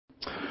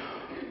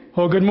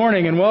Well, good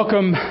morning and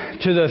welcome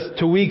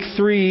to week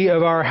 3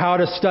 of our How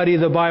to Study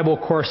the Bible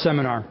course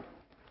seminar.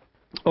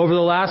 Over the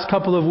last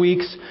couple of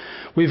weeks,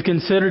 we've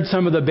considered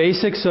some of the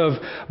basics of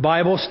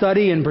Bible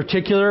study. In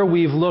particular,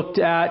 we've looked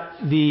at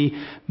the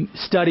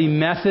study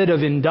method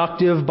of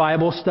inductive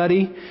Bible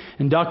study.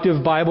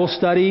 Inductive Bible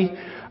study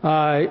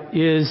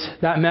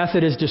that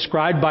method is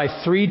described by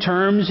 3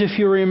 terms, if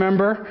you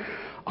remember: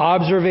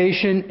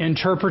 observation,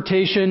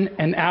 interpretation,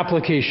 and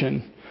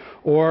application.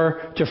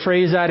 Or to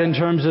phrase that in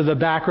terms of the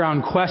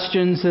background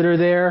questions that are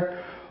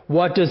there: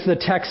 what does the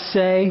text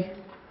say?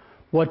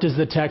 What does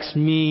the text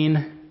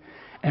mean?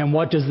 And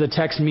what does the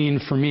text mean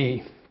for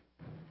me?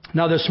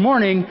 Now this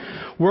morning,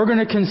 we're going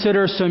to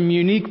consider some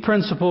unique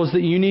principles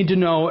that you need to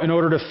know in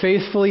order to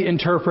faithfully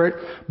interpret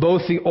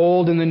both the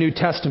Old and the New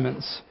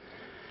Testaments.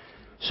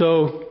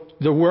 So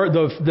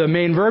the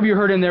main verb you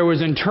heard in there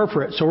was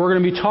interpret. So we're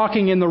going to be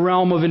talking in the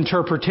realm of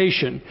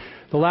interpretation.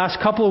 The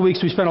last couple of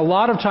weeks we spent a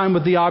lot of time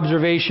with the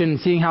observation,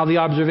 seeing how the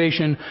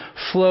observation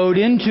flowed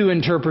into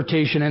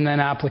interpretation and then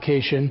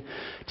application.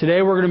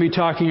 Today we're going to be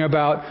talking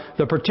about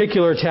the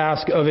particular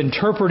task of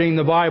interpreting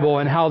the Bible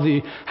and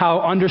how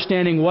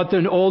understanding what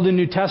the Old and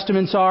New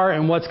Testaments are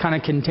and what's kind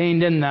of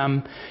contained in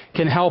them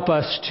can help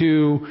us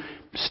to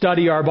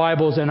study our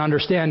Bibles and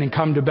understand and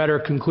come to better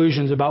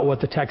conclusions about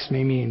what the text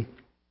may mean.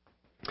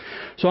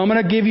 So I'm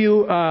going to give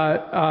you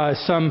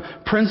some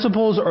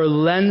principles or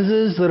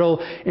lenses that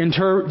will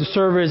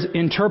serve as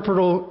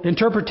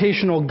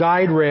interpretational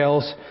guide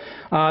rails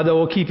that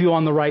will keep you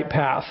on the right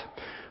path.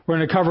 We're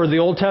going to cover the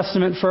Old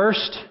Testament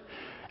first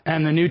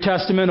and the New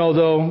Testament,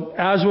 although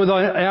as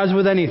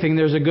with anything,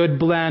 there's a good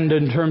blend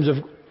in terms of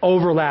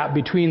overlap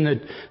between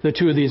the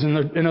two of these.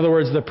 In other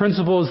words, the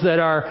principles that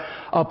are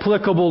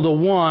applicable to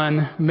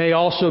one may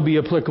also be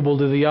applicable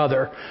to the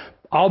other.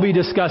 I'll be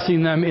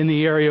discussing them in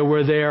the area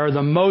where they are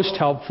the most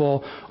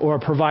helpful or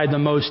provide the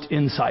most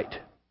insight.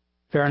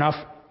 Fair enough?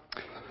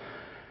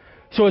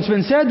 So it's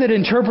been said that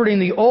interpreting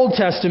the Old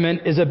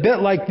Testament is a bit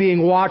like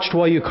being watched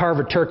while you carve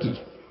a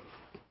turkey.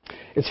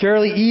 It's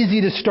fairly easy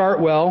to start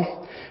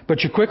well,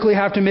 but you quickly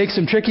have to make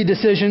some tricky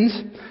decisions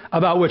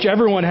about which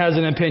everyone has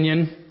an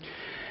opinion,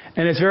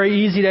 and it's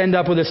very easy to end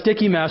up with a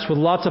sticky mess with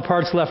lots of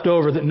parts left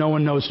over that no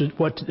one knows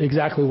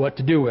exactly what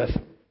to do with.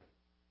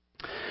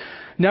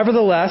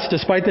 Nevertheless,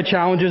 despite the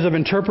challenges of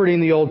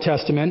interpreting the Old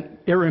Testament,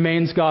 it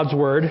remains God's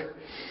Word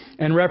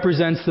and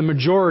represents the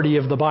majority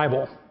of the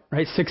Bible.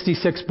 Right?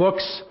 66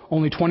 books,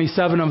 only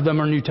 27 of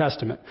them are New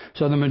Testament.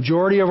 So the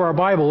majority of our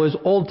Bible is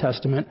Old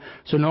Testament.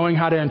 So knowing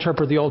how to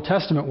interpret the Old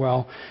Testament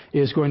well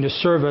is going to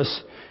serve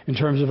us in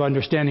terms of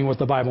understanding what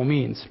the Bible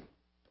means.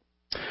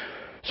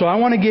 So I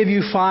want to give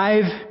you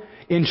 5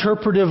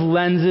 interpretive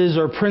lenses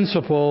or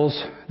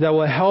principles that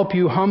will help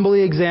you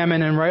humbly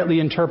examine and rightly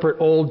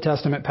interpret Old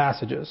Testament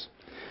passages.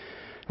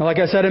 Now, like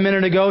I said a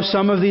minute ago,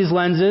 some of these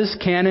lenses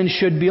can and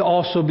should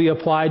also be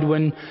applied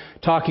when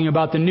talking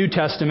about the New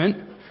Testament,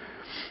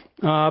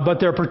 but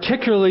they're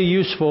particularly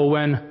useful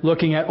when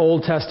looking at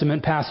Old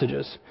Testament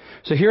passages.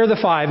 So here are the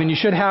 5, and you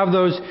should have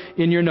those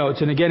in your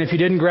notes. And again, if you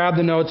didn't grab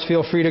the notes,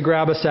 feel free to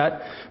grab a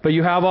set, but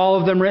you have all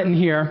of them written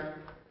here.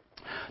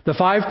 The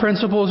 5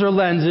 principles or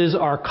lenses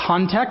are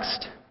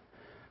context,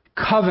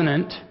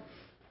 covenant,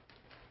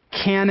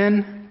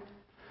 canon,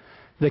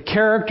 the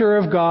character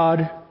of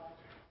God,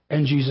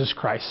 and Jesus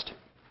Christ.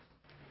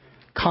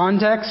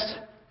 Context,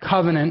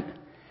 covenant,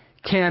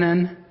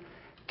 canon,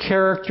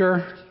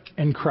 character,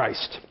 and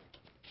Christ.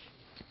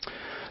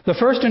 The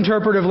first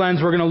interpretive lens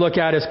we're going to look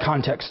at is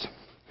context.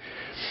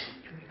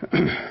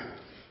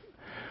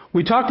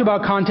 We talked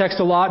about context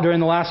a lot during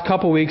the last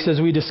couple weeks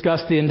as we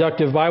discussed the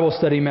inductive Bible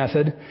study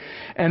method,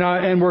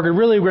 and we're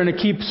going to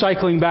keep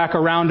cycling back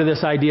around to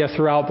this idea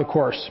throughout the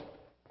course.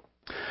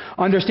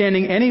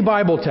 Understanding any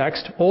Bible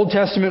text, Old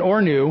Testament or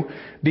New,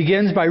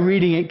 begins by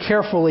reading it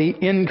carefully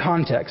in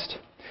context.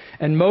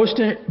 And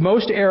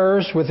most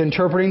errors with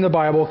interpreting the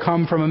Bible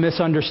come from a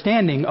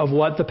misunderstanding of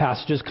what the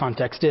passage's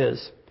context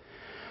is.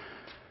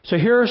 So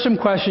here are some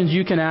questions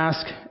you can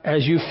ask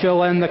as you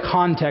fill in the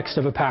context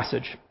of a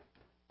passage.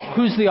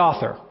 Who's the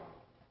author?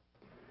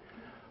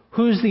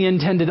 Who's the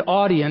intended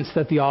audience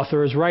that the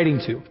author is writing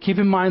to? Keep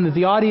in mind that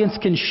the audience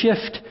can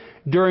shift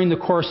during the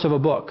course of a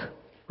book.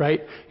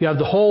 Right? You have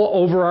the whole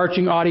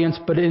overarching audience,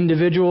 but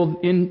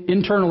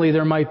internally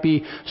there might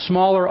be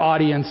smaller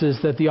audiences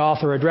that the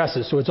author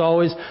addresses. So it's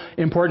always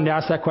important to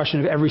ask that question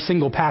of every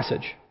single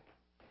passage.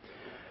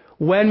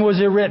 When was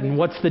it written?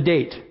 What's the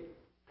date?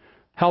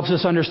 Helps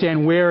us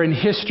understand where in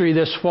history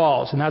this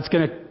falls. And that's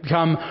going to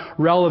become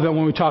relevant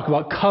when we talk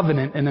about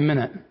covenant in a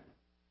minute.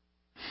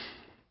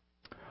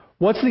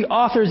 What's the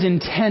author's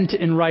intent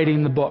in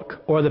writing the book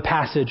or the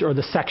passage or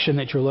the section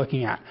that you're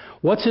looking at?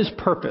 What's his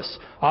purpose?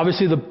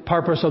 Obviously, the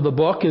purpose of the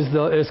book is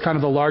kind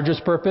of the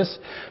largest purpose.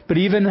 But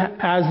even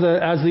as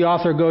the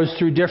author goes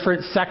through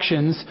different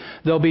sections,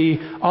 there'll be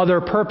other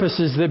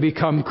purposes that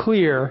become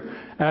clear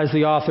as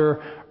the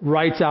author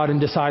writes out and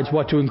decides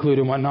what to include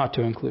and what not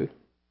to include.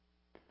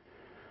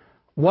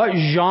 What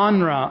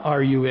genre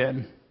are you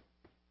in?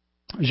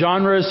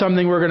 Genre is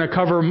something we're going to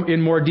cover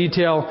in more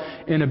detail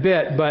in a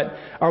bit, but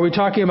are we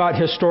talking about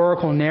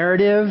historical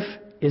narrative?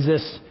 Is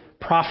this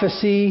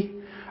prophecy?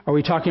 Are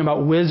we talking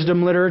about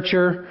wisdom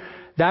literature?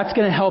 That's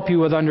going to help you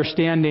with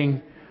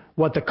understanding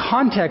what the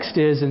context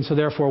is, and so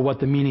therefore what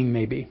the meaning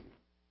may be.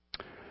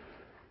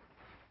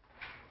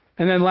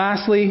 And then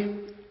lastly,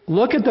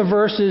 look at the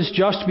verses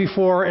just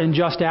before and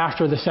just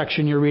after the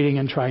section you're reading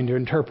and trying to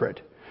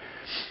interpret.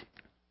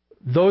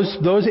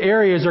 Those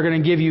areas are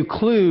going to give you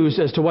clues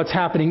as to what's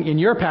happening in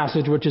your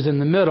passage, which is in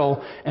the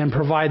middle, and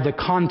provide the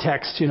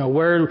context.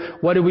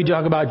 What did we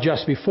talk about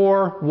just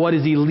before? What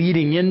is he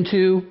leading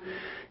into?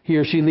 He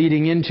or she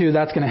leading into?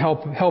 That's going to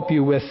help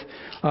you with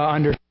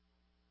understanding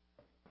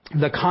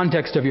the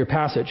context of your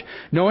passage.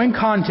 Knowing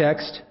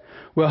context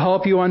will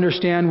help you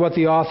understand what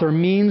the author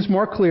means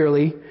more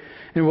clearly,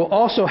 and will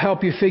also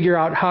help you figure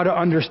out how to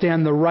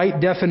understand the right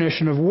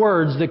definition of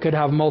words that could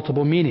have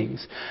multiple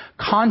meanings.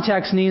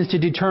 Context needs to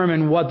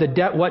determine what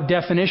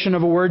definition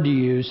of a word to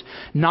use,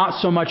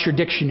 not so much your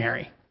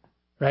dictionary.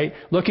 Right?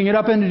 Looking it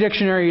up in the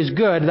dictionary is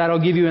good.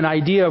 That'll give you an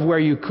idea of where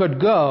you could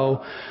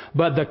go.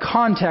 But the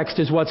context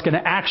is what's going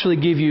to actually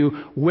give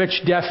you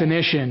which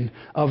definition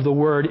of the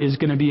word is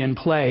going to be in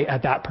play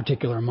at that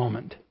particular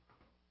moment.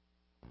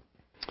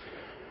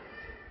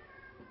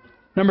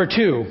 Number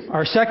 2,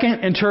 our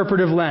second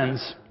interpretive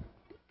lens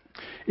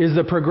is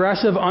the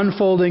progressive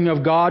unfolding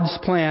of God's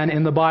plan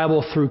in the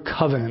Bible through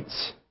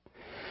covenants.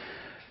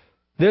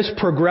 This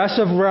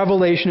progressive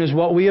revelation is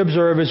what we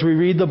observe as we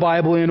read the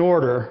Bible in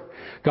order.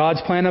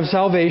 God's plan of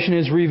salvation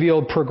is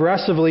revealed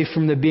progressively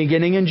from the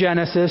beginning in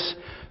Genesis,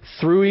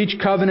 through each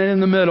covenant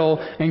in the middle,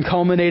 and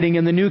culminating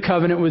in the new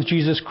covenant with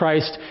Jesus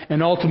Christ,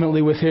 and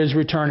ultimately with His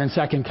return and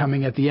second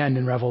coming at the end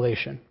in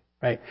Revelation.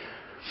 Right?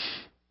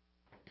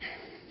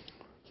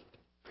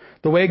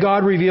 The way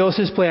God reveals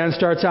His plan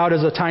starts out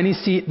as the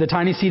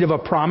tiny seed of a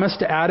promise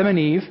to Adam and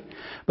Eve,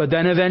 but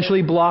then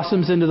eventually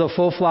blossoms into the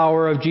full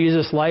flower of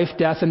Jesus' life,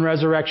 death, and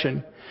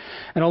resurrection.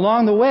 And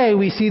along the way,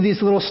 we see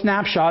these little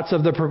snapshots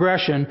of the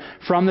progression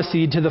from the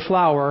seed to the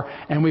flower,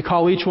 and we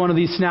call each one of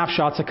these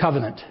snapshots a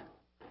covenant.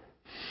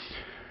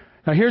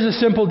 Now, here's a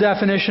simple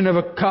definition of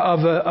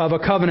a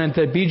covenant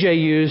that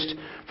BJ used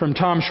from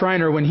Tom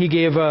Schreiner when he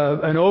gave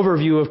an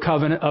overview of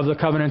the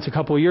covenants a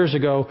couple of years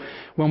ago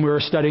when we were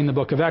studying the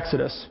book of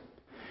Exodus.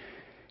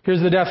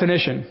 Here's the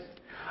definition.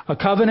 A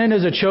covenant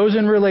is a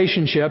chosen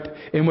relationship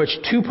in which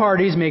two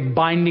parties make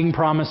binding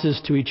promises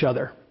to each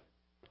other.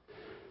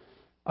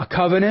 A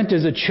covenant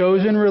is a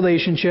chosen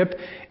relationship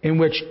in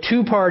which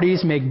two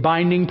parties make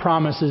binding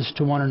promises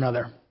to one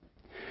another.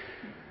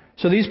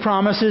 So these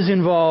promises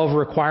involve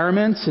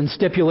requirements and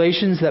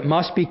stipulations that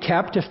must be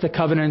kept if the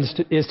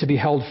covenant is to be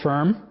held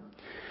firm.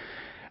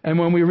 And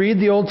when we read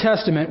the Old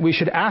Testament, we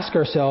should ask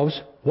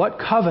ourselves, what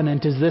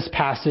covenant is this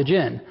passage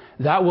in?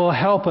 That will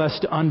help us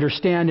to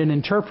understand and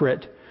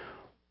interpret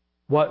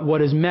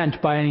what is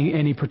meant by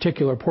any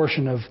particular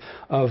portion of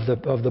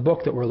the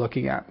book that we're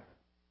looking at.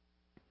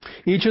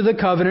 Each of the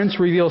covenants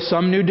reveals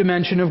some new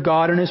dimension of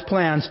God and His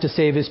plans to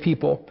save His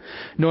people.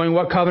 Knowing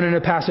what covenant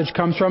a passage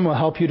comes from will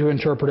help you to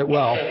interpret it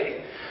well.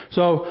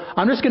 So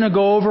I'm just going to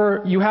go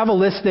over, you have a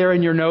list there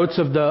in your notes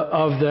of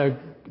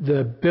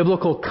the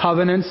biblical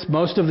covenants.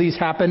 Most of these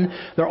happen.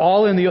 They're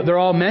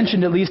all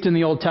mentioned at least in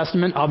the Old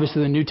Testament.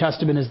 Obviously the New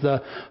Testament is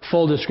the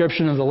full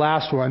description of the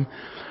last one.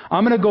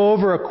 I'm going to go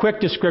over a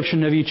quick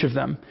description of each of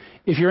them.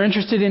 If you're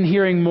interested in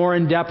hearing more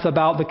in depth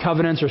about the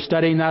covenants or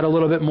studying that a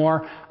little bit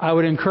more, I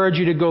would encourage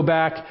you to go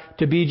back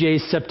to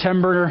BJ's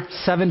September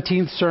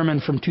 17th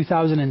sermon from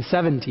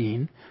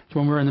 2017. It's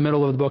when we were in the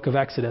middle of the book of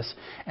Exodus.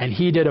 And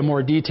he did a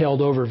more detailed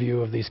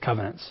overview of these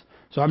covenants.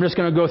 So I'm just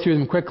going to go through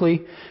them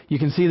quickly. You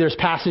can see there's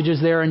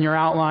passages there in your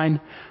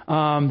outline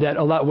that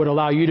would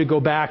allow you to go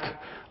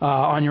back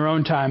on your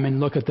own time and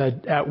look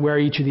at where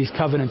each of these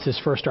covenants is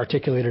first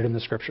articulated in the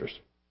Scriptures.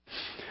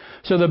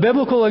 So the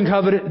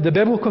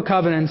biblical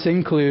covenants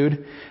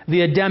include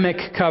the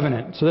Edenic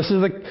covenant. So this is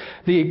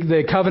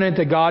the covenant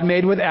that God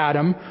made with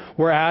Adam,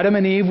 where Adam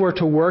and Eve were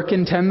to work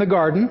and tend the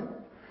garden.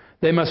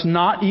 They must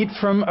not eat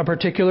from a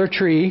particular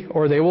tree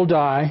or they will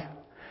die.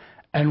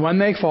 And when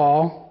they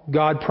fall,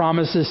 God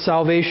promises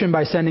salvation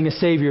by sending a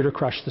Savior to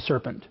crush the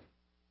serpent.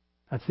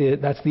 That's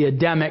the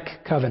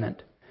Edenic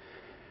covenant.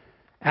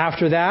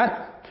 After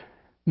that,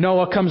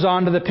 Noah comes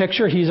onto the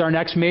picture. He's our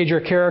next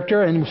major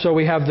character. And so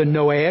we have the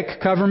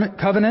Noahic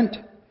covenant.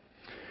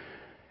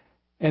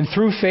 And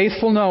through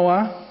faithful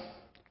Noah,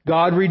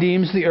 God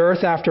redeems the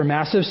earth after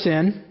massive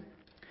sin.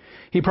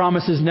 He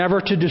promises never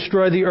to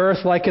destroy the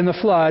earth like in the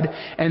flood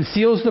and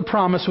seals the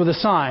promise with a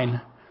sign,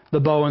 the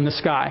bow in the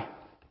sky.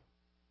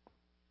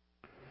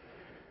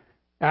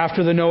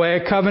 After the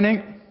Noahic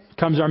covenant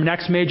comes our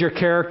next major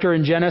character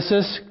in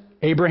Genesis,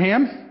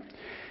 Abraham,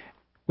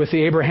 with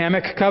the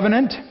Abrahamic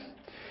covenant.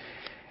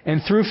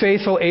 And through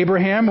faithful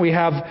Abraham, we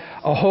have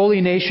a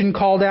holy nation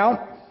called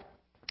out.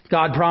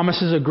 God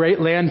promises a great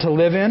land to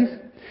live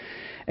in.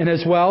 And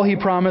as well,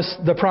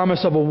 the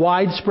promise of a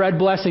widespread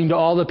blessing to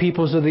all the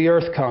peoples of the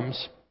earth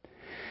comes.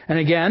 And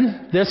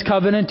again, this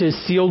covenant is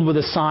sealed with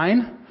a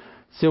sign,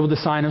 sealed with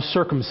the sign of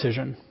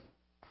circumcision.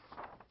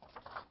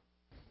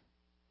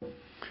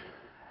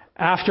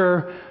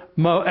 After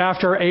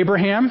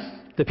Abraham,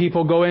 the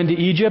people go into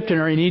Egypt and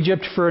are in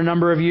Egypt for a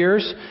number of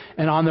years.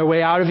 And on their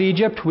way out of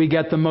Egypt, we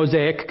get the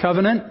Mosaic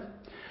covenant.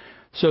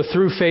 So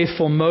through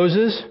faithful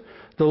Moses,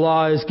 the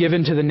law is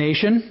given to the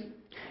nation.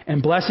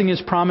 And blessing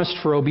is promised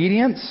for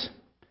obedience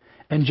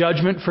and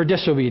judgment for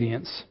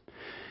disobedience.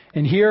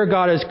 And here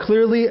God has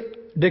clearly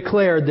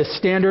declared the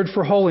standard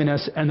for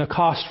holiness and the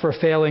cost for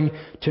failing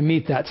to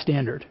meet that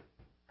standard.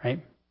 Right?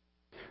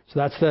 So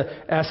that's the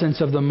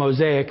essence of the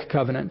Mosaic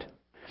covenant.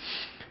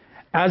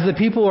 As the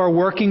people are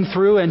working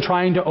through and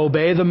trying to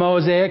obey the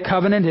Mosaic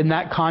covenant in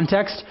that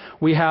context,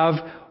 we have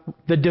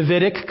the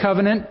Davidic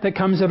covenant that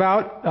comes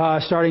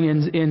about starting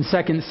in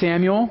 2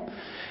 Samuel.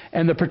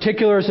 And the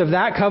particulars of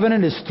that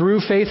covenant is through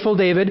faithful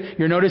David.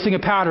 You're noticing a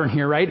pattern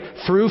here, right?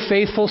 Through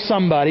faithful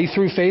somebody,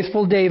 through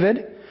faithful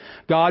David,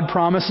 God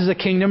promises a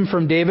kingdom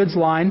from David's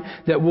line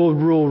that will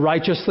rule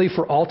righteously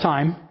for all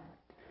time.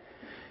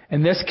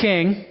 And this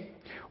king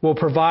will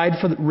provide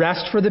for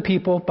rest for the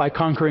people by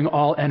conquering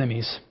all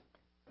enemies.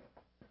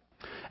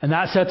 And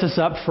that sets us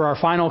up for our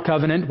final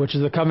covenant, which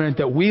is the covenant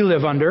that we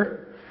live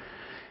under,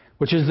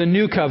 which is the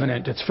new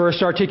covenant. It's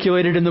first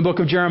articulated in the book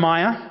of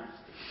Jeremiah,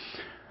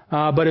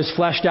 but is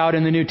fleshed out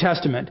in the New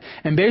Testament.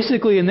 And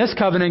basically in this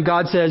covenant,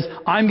 God says,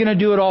 I'm going to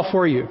do it all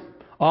for you.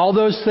 All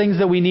those things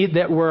that we need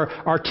that were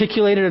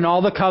articulated in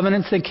all the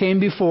covenants that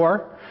came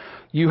before,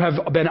 you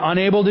have been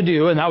unable to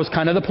do, and that was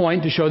kind of the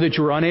point, to show that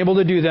you were unable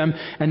to do them,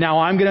 and now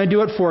I'm going to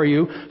do it for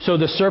you. So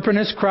the serpent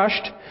is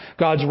crushed,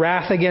 God's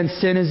wrath against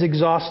sin is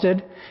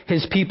exhausted,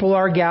 His people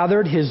are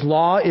gathered, His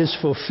law is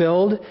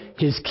fulfilled,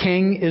 His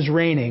king is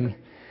reigning.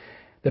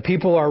 The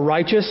people are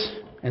righteous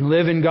and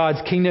live in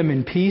God's kingdom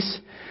in peace,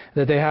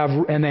 that they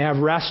have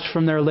rest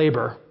from their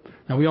labor.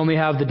 Now we only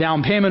have the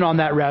down payment on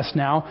that rest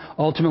now.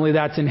 Ultimately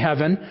that's in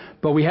heaven,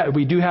 but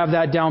we do have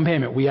that down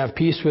payment. We have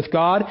peace with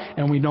God,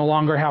 and we no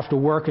longer have to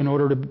work in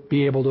order to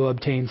be able to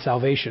obtain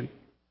salvation.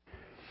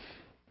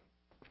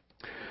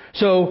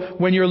 So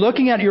when you're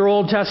looking at your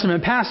Old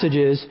Testament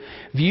passages,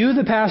 view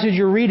the passage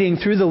you're reading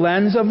through the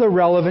lens of the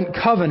relevant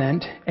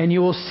covenant, and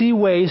you will see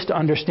ways to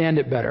understand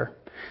it better.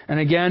 And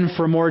again,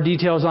 for more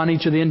details on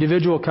each of the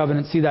individual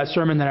covenants, see that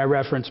sermon that I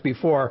referenced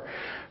before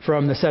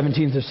from the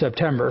 17th of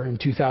September in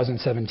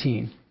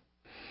 2017.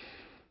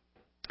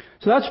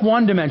 So that's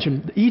one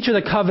dimension, each of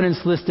the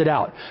covenants listed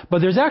out.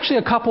 But there's actually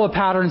a couple of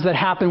patterns that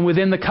happen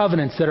within the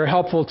covenants that are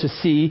helpful to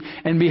see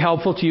and be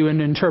helpful to you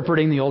in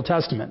interpreting the Old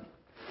Testament.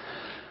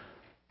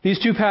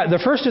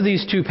 The first of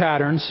these two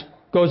patterns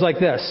goes like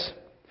this: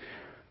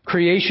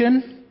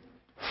 creation,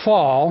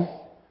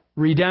 fall,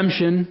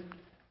 redemption,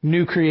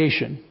 new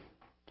creation.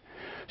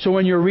 So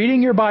when you're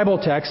reading your Bible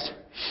text,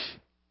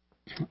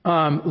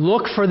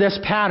 look for this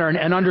pattern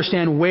and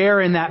understand where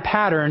in that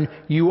pattern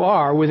you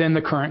are within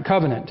the current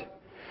covenant.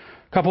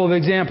 A couple of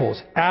examples.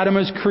 Adam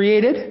is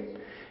created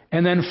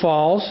and then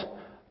falls,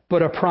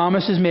 but a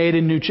promise is made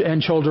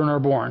and children are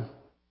born.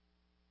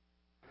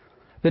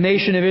 The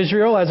nation of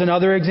Israel, as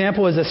another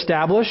example, is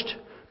established,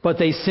 but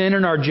they sin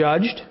and are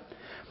judged.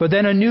 But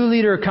then a new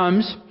leader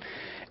comes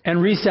and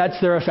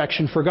resets their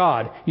affection for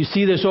God. You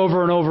see this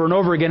over and over and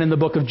over again in the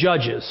book of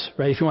Judges,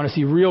 right? If you want to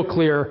see real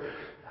clear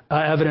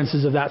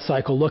evidences of that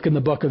cycle, look in the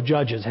book of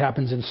Judges. It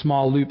happens in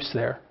small loops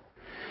there.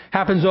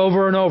 Happens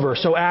over and over.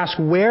 So ask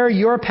where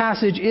your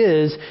passage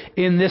is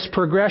in this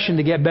progression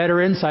to get better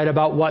insight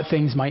about what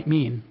things might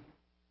mean.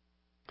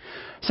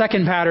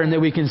 Second pattern that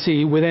we can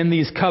see within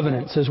these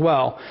covenants as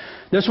well.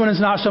 This one is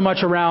not so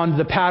much around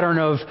the pattern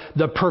of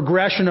the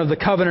progression of the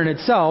covenant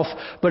itself,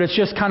 but it's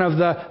just kind of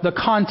the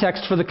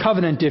context for the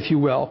covenant, if you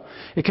will.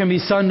 It can be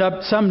summed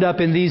up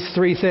in these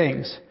three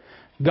things: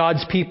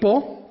 God's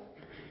people,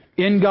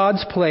 in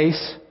God's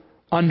place,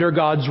 under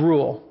God's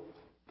rule.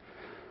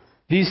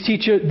 These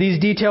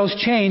details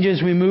change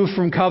as we move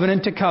from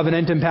covenant to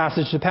covenant and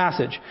passage to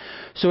passage.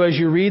 So as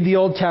you read the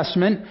Old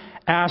Testament,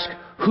 ask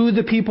who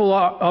the people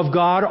of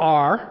God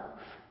are.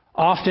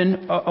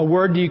 Often a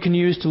word you can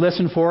use to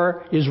listen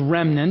for is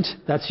remnant.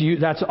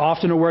 That's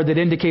often a word that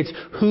indicates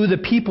who the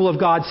people of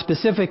God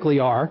specifically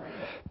are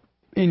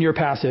in your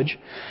passage.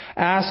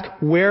 Ask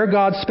where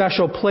God's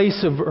special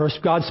place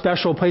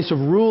of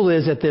rule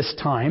is at this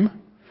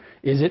time.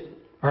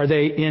 Are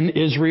they in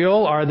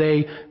Israel? Are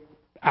they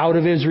out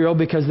of Israel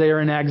because they are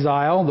in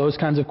exile? Those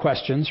kinds of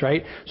questions,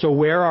 right? So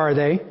where are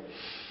they?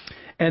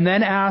 And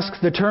then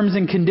ask the terms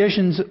and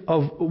conditions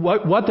of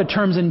what the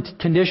terms and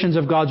conditions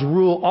of God's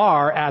rule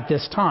are at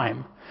this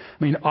time.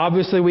 I mean,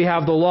 obviously we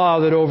have the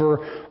law that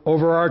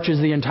overarches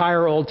the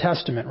entire Old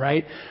Testament,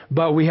 right?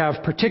 But we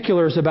have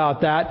particulars about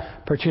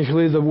that,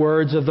 particularly the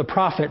words of the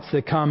prophets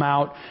that come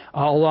out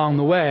along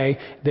the way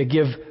that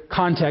give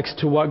context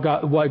to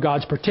what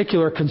God's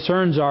particular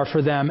concerns are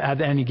for them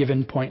at any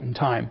given point in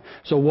time.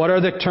 So what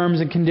are the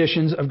terms and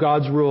conditions of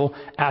God's rule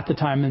at the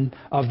time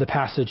of the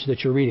passage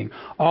that you're reading?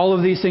 All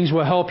of these things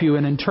will help you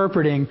in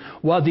interpreting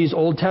what these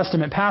Old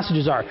Testament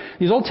passages are.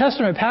 These Old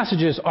Testament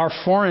passages are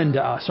foreign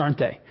to us, aren't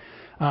they?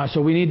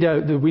 So we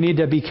need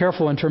to be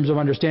careful in terms of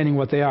understanding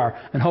what they are,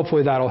 and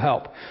hopefully that'll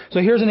help. So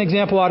here's an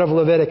example out of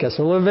Leviticus.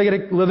 So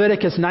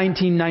Leviticus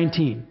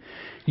 19:19.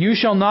 You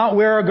shall not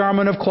wear a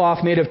garment of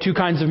cloth made of two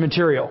kinds of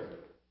material.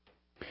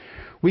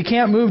 We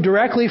can't move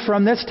directly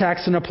from this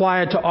text and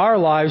apply it to our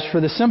lives for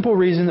the simple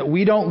reason that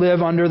we don't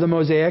live under the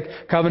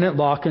Mosaic covenant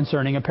law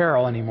concerning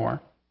apparel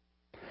anymore.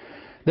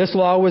 This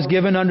law was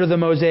given under the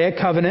Mosaic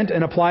covenant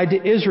and applied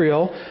to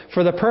Israel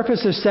for the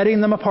purpose of setting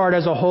them apart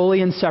as a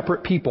holy and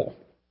separate people.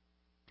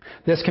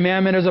 This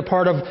commandment is a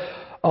part of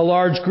a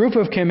large group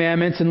of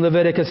commandments in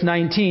Leviticus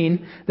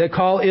 19 that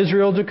call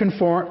Israel to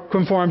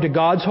conform to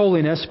God's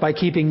holiness by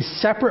keeping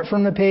separate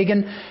from the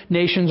pagan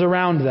nations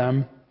around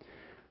them.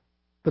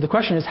 But the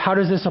question is, how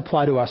does this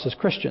apply to us as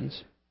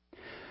Christians?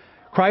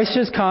 Christ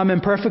has come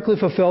and perfectly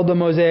fulfilled the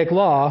Mosaic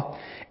law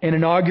and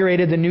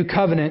inaugurated the new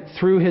covenant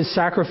through his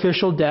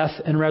sacrificial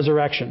death and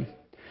resurrection.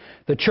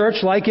 The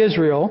church, like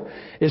Israel,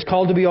 is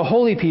called to be a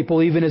holy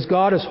people even as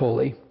God is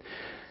holy.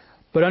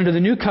 But under the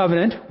new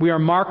covenant, we are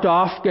marked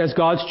off as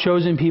God's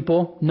chosen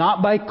people,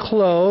 not by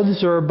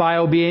clothes or by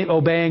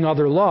obeying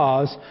other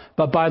laws,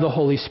 but by the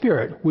Holy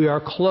Spirit. We are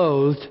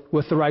clothed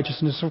with the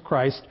righteousness of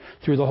Christ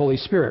through the Holy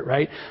Spirit,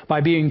 right? By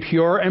being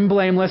pure and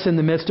blameless in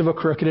the midst of a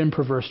crooked and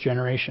perverse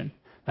generation.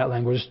 That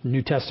language is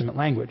New Testament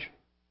language.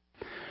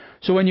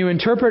 So when you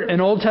interpret an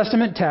Old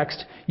Testament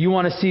text, you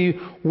want to see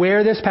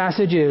where this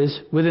passage is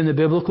within the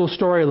biblical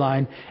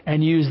storyline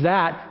and use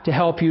that to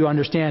help you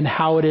understand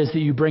how it is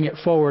that you bring it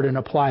forward and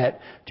apply it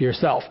to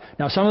yourself.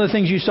 Now, some of the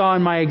things you saw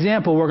in my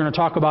example, we're going to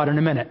talk about in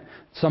a minute.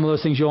 Some of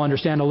those things you'll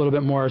understand a little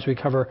bit more as we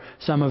cover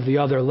some of the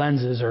other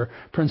lenses or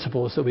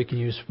principles that we can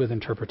use with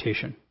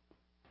interpretation.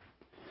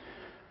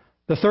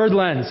 The third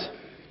lens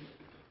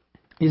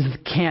is the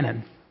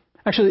canon.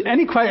 Actually,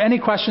 any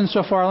questions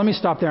so far? Let me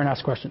stop there and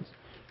ask questions.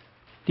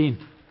 Dean.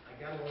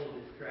 I got a little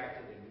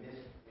distracted and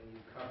missed when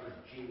you covered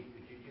G.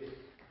 Could you just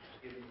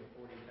give me the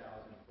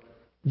 40,000 foot?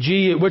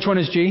 G, which one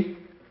is G? G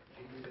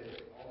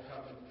says all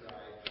covenants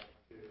rise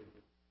to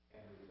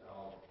and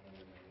resolve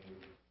in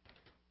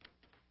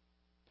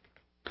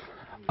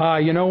the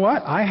new. You know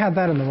what? I had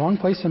that in the wrong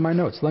place in my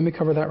notes. Let me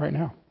cover that right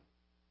now.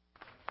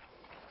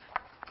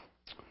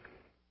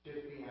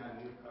 Just beyond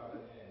new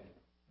covenant.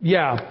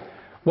 Yeah.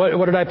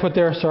 What did I put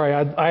there? Sorry,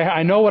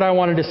 I know what I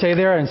wanted to say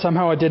there, and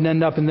somehow it didn't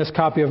end up in this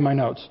copy of my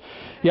notes.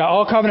 Yeah,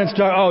 all covenants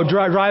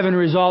drive and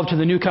resolve to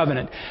the new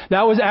covenant.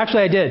 That was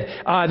actually I did.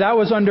 That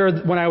was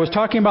under when I was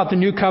talking about the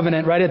new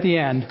covenant right at the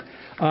end.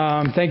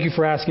 Thank you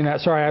for asking that.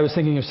 Sorry, I was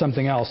thinking of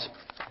something else.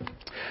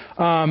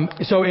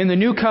 So in the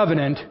new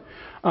covenant,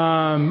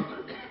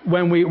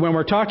 when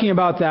we're talking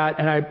about that,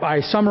 and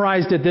I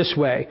summarized it this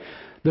way: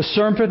 the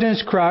serpent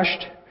is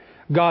crushed.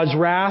 God's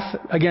wrath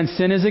against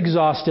sin is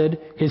exhausted,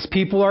 his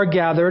people are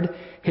gathered,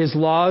 his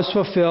law is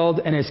fulfilled,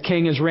 and his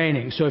king is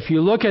reigning. So if you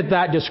look at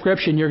that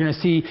description, you're going to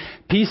see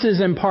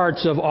pieces and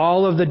parts of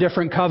all of the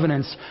different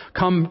covenants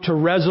come to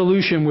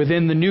resolution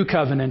within the new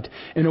covenant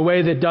in a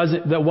way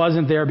that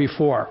wasn't there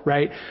before,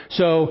 right?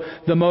 So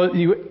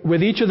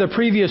with each of the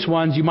previous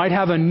ones, you might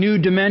have a new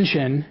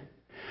dimension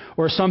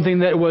or something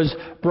that was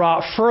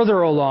brought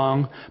further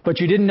along, but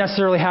you didn't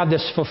necessarily have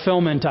this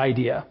fulfillment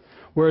idea.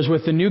 Whereas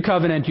with the new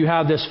covenant, you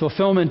have this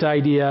fulfillment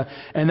idea,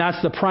 and that's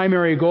the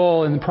primary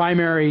goal and the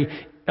primary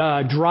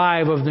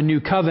drive of the new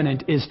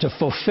covenant is to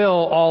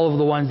fulfill all of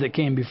the ones that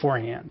came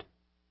beforehand,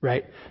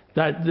 right?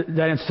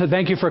 So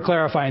thank you for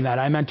clarifying that.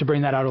 I meant to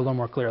bring that out a little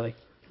more clearly.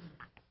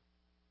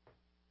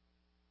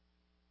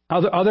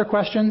 Other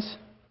questions?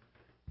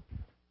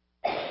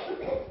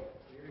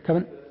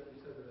 Covenant?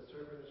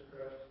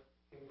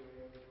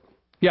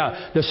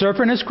 Yeah, the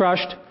serpent is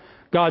crushed.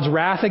 God's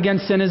wrath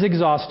against sin is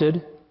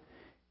exhausted.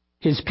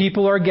 His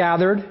people are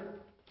gathered,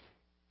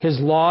 his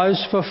law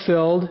is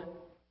fulfilled,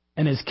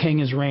 and his king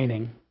is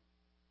reigning.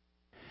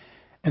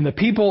 And the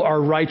people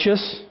are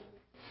righteous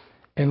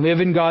and live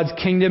in God's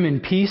kingdom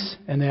in peace,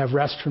 and they have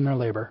rest from their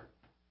labor.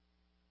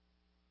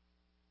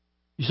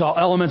 You saw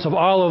elements of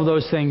all of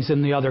those things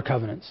in the other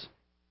covenants.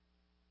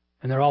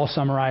 And they're all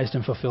summarized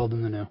and fulfilled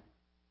in the new.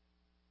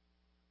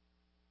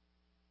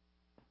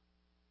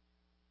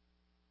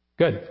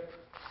 Good.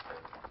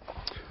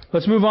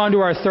 Let's move on to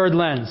our third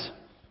lens.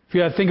 If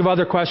you think of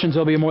other questions,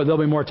 there'll be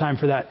more time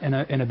for that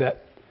in a bit.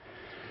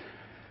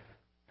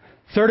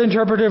 Third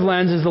interpretive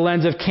lens is the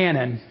lens of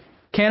canon.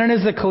 Canon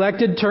is the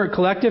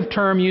collective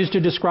term used to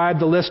describe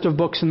the list of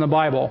books in the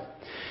Bible.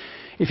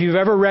 If you've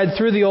ever read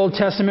through the Old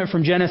Testament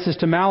from Genesis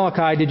to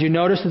Malachi, did you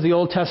notice that the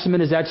Old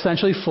Testament is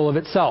essentially full of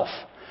itself?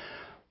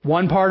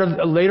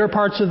 Later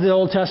parts of the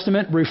Old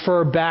Testament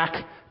refer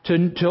back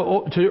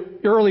to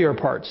earlier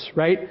parts,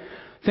 right?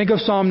 Think of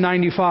Psalm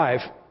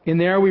 95. In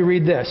there we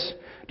read this: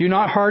 do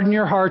not harden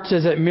your hearts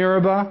as at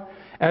Meribah,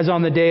 as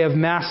on the day of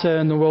Massah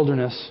in the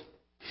wilderness.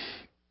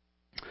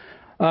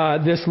 So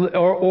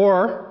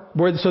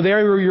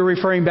there you're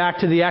referring back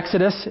to the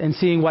Exodus and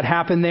seeing what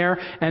happened there,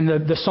 and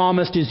the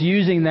psalmist is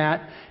using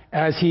that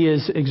as he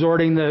is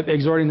exhorting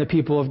the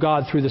people of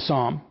God through the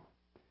psalm.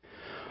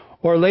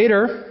 Or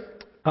later,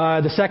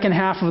 the second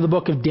half of the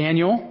book of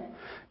Daniel.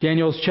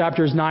 Daniel's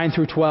chapters 9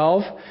 through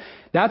 12.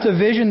 That's a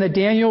vision that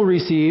Daniel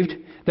received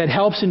that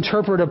helps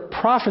interpret a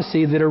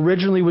prophecy that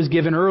originally was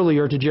given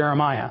earlier to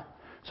Jeremiah.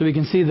 So we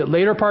can see that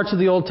later parts of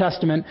the Old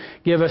Testament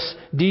give us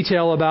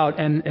detail about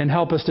and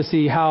help us to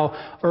see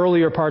how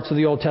earlier parts of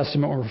the Old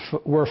Testament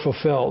were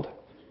fulfilled.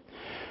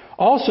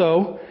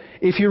 Also,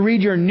 if you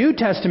read your New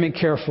Testament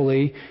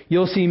carefully,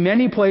 you'll see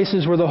many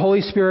places where the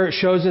Holy Spirit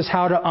shows us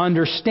how to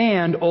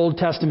understand Old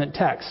Testament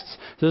texts.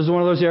 So this is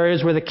one of those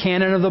areas where the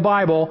canon of the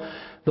Bible,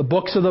 the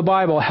books of the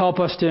Bible, help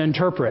us to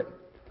interpret.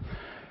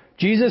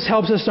 Jesus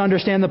helps us to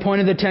understand the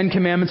point of the Ten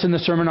Commandments in the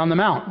Sermon on the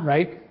Mount,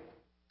 right?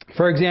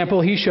 For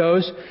example, he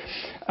shows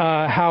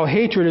how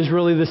hatred is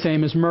really the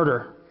same as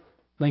murder,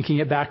 linking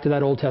it back to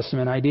that Old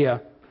Testament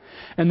idea.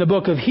 In the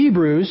book of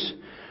Hebrews,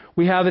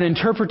 we have an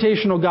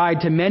interpretational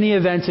guide to many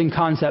events and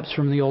concepts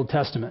from the Old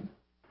Testament.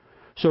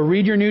 So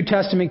read your New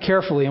Testament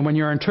carefully, and when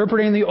you're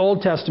interpreting the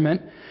Old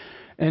Testament,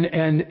 and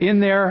in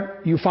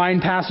there you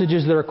find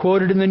passages that are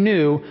quoted in the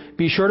New,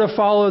 be sure to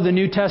follow the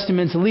New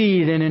Testament's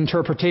lead in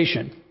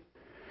interpretation.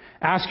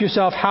 Ask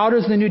yourself, how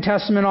does the New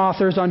Testament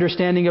author's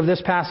understanding of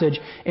this passage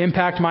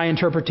impact my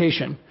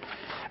interpretation?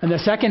 And the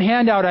second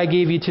handout I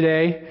gave you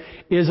today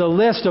is a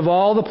list of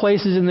all the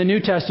places in the New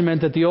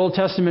Testament that the Old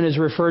Testament is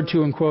referred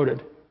to and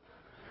quoted.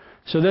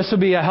 So this will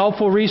be a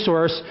helpful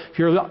resource. If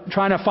you're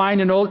trying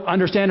to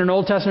understand an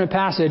Old Testament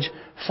passage,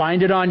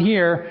 find it on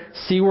here,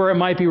 see where it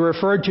might be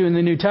referred to in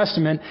the New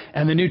Testament,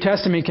 and the New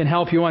Testament can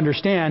help you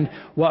understand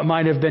what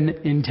might have been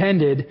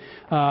intended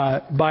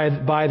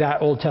by that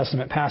Old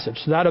Testament passage.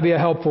 So that'll be a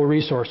helpful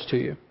resource to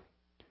you.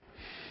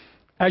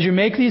 As you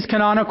make these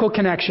canonical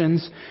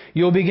connections,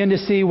 you'll begin to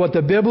see what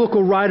the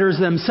biblical writers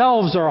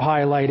themselves are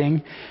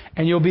highlighting,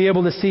 and you'll be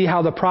able to see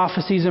how the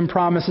prophecies and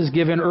promises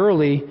given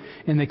early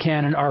in the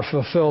canon are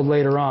fulfilled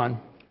later on.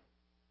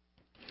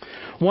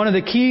 One of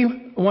the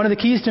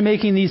keys to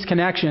making these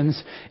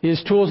connections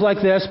is tools like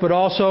this, but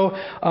also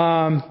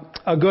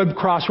a good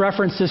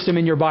cross-reference system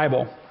in your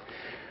Bible.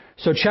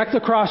 So check the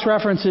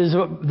cross-references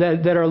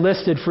that are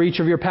listed for each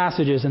of your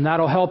passages, and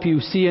that'll help you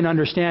see and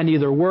understand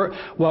either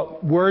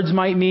what words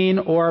might mean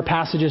or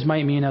passages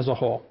might mean as a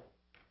whole.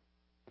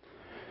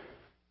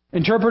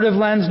 Interpretive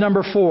lens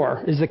number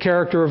 4 is the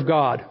character of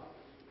God.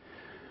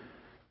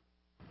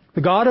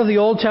 The God of the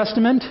Old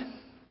Testament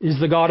is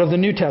the God of the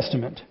New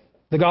Testament.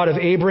 The God of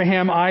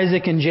Abraham,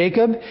 Isaac, and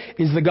Jacob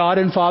is the God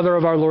and Father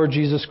of our Lord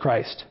Jesus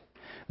Christ.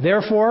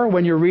 Therefore,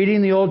 when you're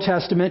reading the Old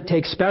Testament,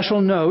 take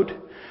special note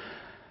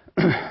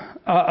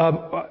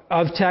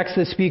of texts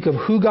that speak of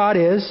who God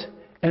is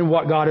and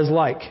what God is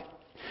like.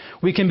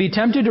 We can be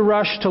tempted to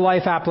rush to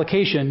life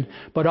application,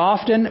 but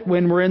often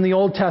when we're in the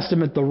Old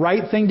Testament, the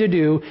right thing to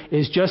do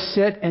is just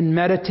sit and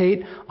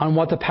meditate on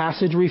what the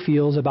passage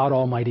reveals about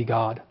Almighty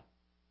God.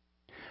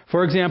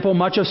 For example,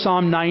 much of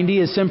Psalm 90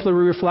 is simply a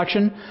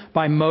reflection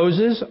by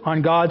Moses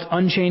on God's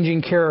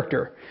unchanging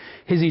character.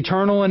 He's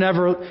eternal and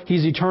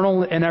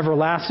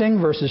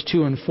everlasting, verses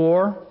 2 and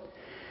 4.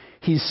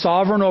 He's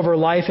sovereign over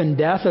life and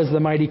death as the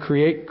mighty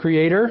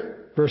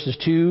creator, verses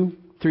 2,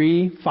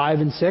 3, 5,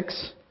 and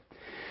 6.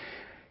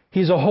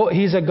 He's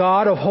a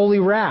God of holy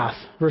wrath,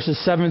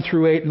 verses 7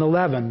 through 8 and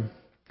 11.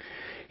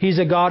 He's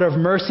a God of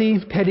mercy,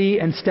 pity,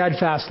 and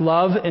steadfast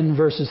love in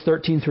verses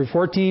 13 through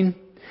 14.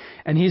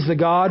 And He's the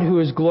God who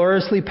is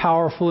gloriously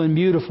powerful and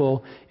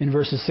beautiful in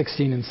verses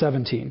 16 and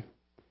 17.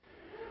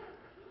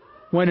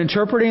 When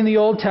interpreting the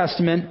Old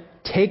Testament,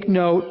 take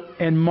note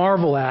and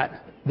marvel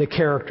at the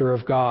character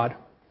of God.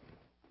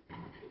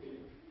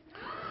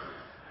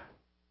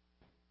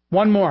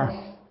 One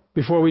more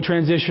before we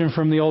transition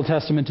from the Old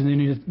Testament to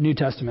the New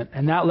Testament.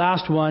 And that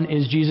last one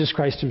is Jesus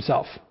Christ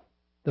Himself.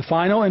 The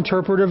final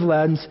interpretive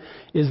lens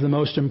is the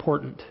most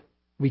important.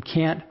 We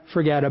can't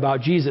forget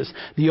about Jesus.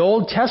 The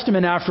Old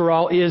Testament, after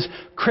all, is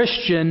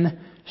Christian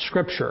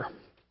Scripture.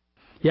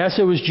 Yes,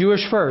 it was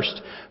Jewish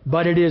first,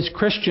 but it is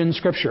Christian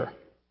Scripture.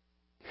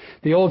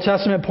 The Old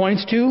Testament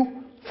points to,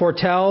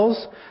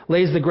 foretells,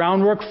 lays the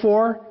groundwork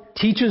for,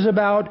 teaches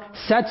about,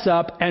 sets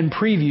up, and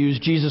previews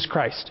Jesus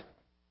Christ.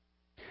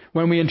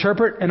 When we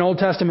interpret an Old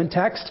Testament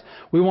text,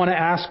 we want to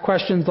ask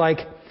questions like,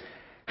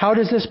 how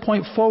does this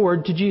point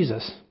forward to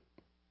Jesus?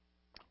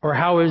 Or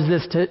how is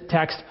this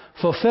text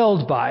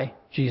fulfilled by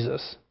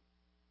Jesus?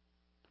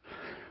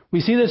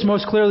 We see this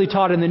most clearly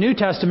taught in the New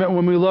Testament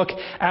when we look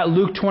at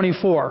Luke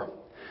 24.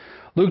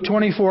 Luke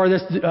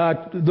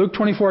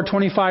 24,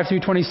 25 through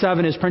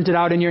 27 is printed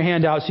out in your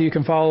handout so you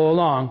can follow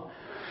along.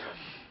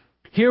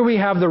 Here we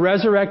have the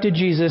resurrected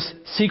Jesus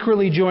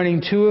secretly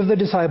joining two of the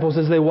disciples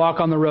as they walk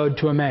on the road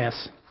to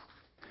Emmaus.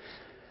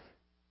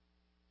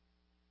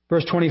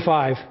 Verse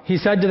 25, He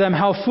said to them,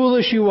 "How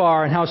foolish you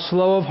are and how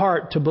slow of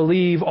heart to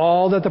believe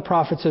all that the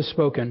prophets have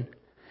spoken.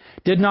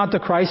 Did not the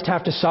Christ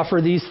have to suffer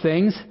these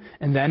things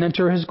and then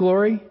enter His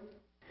glory?"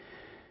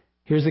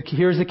 Here's the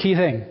key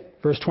thing.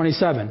 Verse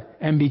 27,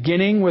 "And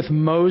beginning with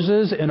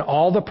Moses and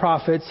all the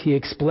prophets, He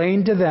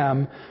explained to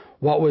them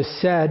what was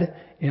said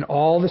in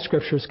all the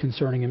Scriptures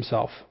concerning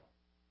Himself."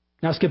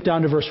 Now skip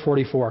down to verse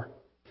 44,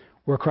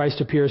 where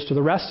Christ appears to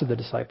the rest of the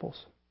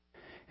disciples.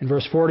 In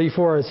verse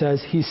 44 it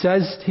says, He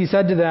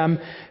said to them,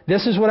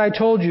 "This is what I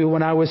told you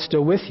when I was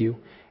still with you.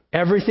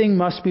 Everything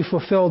must be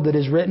fulfilled that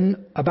is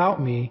written about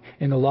me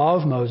in the law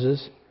of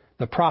Moses,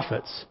 the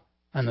prophets,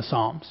 and the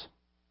Psalms."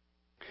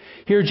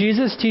 Here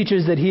Jesus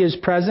teaches that He is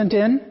present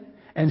in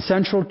and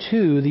central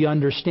to the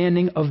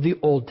understanding of the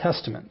Old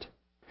Testament.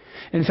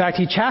 In fact,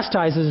 He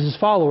chastises His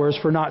followers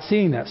for not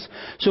seeing this.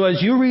 So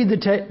as you read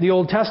the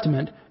Old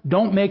Testament,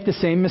 don't make the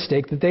same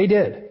mistake that they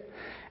did.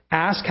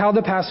 Ask how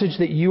the passage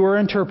that you are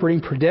interpreting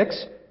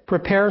predicts,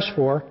 prepares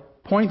for,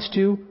 points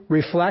to,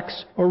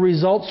 reflects, or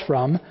results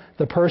from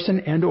the person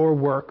and or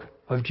work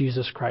of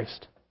Jesus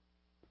Christ.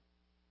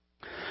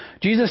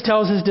 Jesus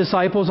tells His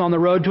disciples on the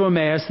road to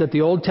Emmaus that the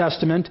Old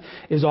Testament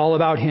is all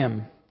about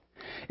Him.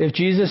 If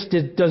Jesus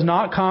does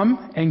not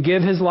come and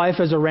give His life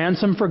as a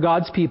ransom for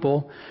God's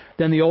people,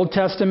 then the Old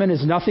Testament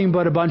is nothing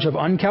but a bunch of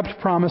unkept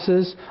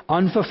promises,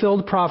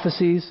 unfulfilled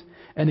prophecies,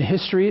 and a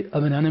history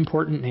of an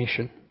unimportant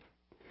nation.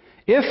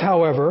 If,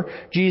 however,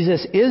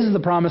 Jesus is the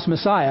promised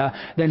Messiah,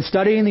 then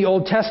studying the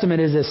Old Testament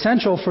is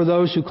essential for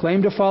those who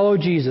claim to follow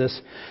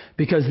Jesus,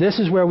 because this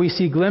is where we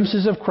see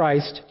glimpses of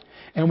Christ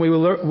and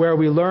where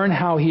we learn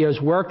how He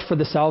has worked for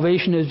the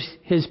salvation of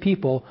His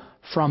people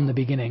from the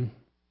beginning.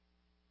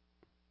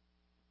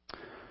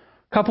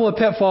 A couple of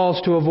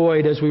pitfalls to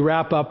avoid as we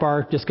wrap up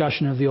our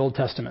discussion of the Old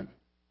Testament.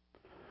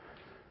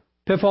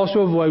 Pitfalls to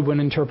avoid when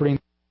interpreting.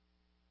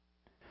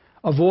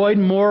 Avoid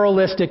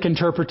moralistic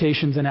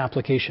interpretations and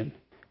application.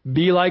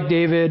 Be like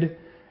David.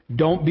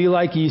 Don't be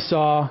like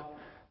Esau.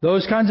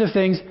 Those kinds of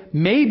things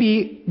may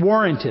be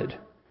warranted,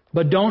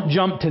 but don't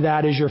jump to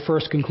that as your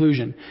first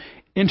conclusion.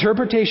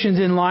 Interpretations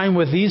in line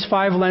with these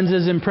 5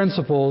 lenses and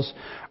principles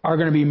are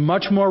going to be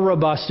much more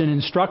robust and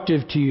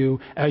instructive to you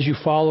as you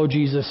follow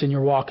Jesus in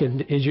your walk,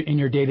 in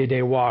your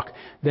day-to-day walk,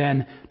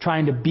 than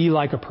trying to be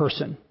like a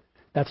person.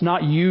 That's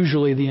not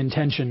usually the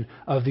intention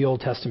of the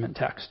Old Testament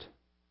text.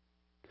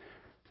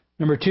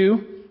 Number 2,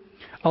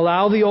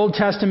 allow the Old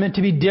Testament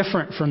to be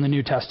different from the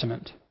New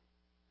Testament.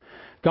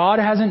 God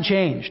hasn't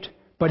changed,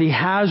 but He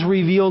has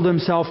revealed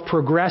Himself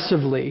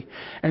progressively.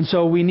 And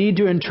so we need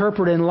to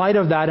interpret in light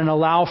of that and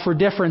allow for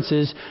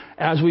differences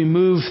as we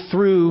move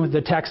through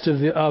the text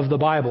of the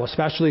Bible,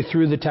 especially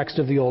through the text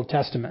of the Old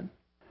Testament.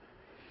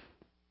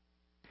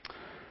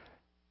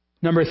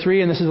 Number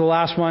 3, and this is the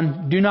last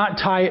one, do not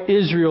tie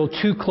Israel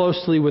too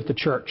closely with the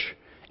church.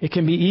 It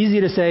can be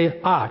easy to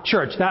say,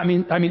 church,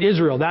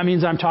 Israel, that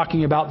means I'm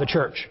talking about the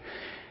church.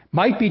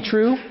 Might be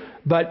true,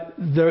 but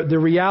the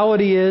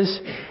reality is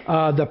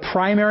the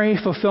primary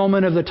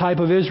fulfillment of the type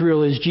of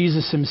Israel is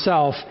Jesus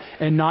Himself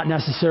and not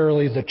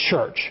necessarily the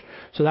church.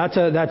 So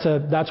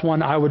that's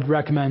one I would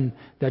recommend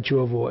that you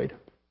avoid.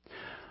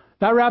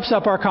 That wraps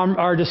up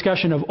our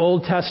discussion of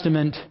Old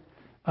Testament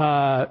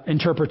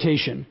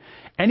interpretation.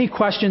 Any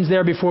questions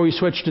there before we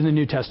switch to the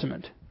New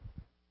Testament?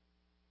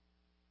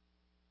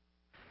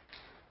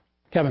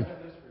 Kevin,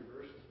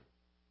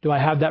 do I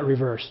have that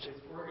reversed? It's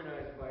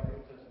organized by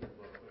New Testament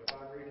book, but if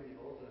I'm reading the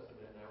Old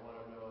Testament and I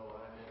want to know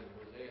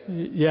I'm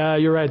in Hosea. Yeah,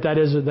 you're right. That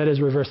is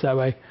reversed that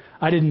way.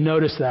 I didn't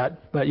notice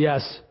that, but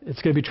yes,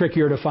 it's going to be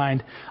trickier to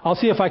find. I'll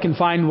see if I can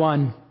find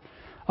one.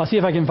 I'll see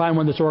if I can find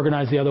one that's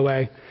organized the other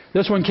way.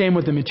 This one came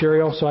with the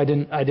material, so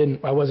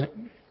I wasn't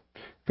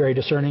very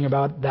discerning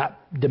about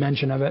that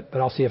dimension of it, but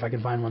I'll see if I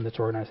can find one that's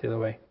organized the other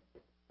way.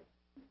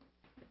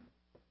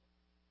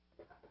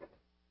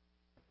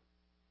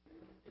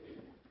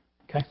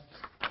 Okay.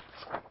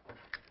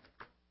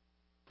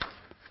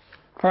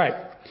 All right.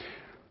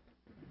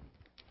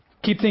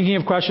 Keep thinking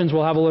of questions.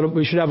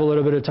 We should have a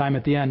little bit of time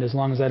at the end, as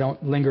long as I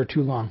don't linger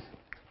too long.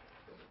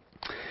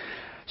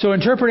 So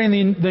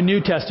interpreting the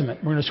New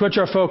Testament. We're going to switch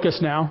our focus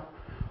now.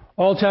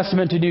 Old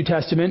Testament to New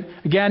Testament.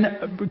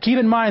 Again, keep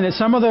in mind that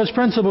some of those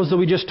principles that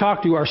we just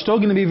talked to are still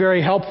going to be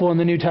very helpful in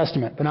the New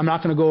Testament, but I'm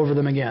not going to go over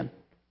them again.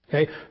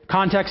 Okay?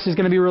 Context is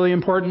going to be really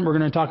important. We're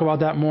going to talk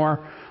about that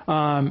more,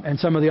 and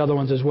some of the other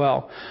ones as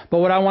well. But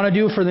what I want to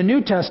do for the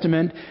New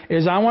Testament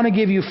is I want to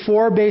give you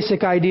 4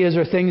 basic ideas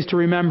or things to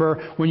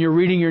remember when you're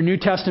reading your New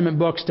Testament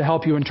books to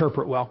help you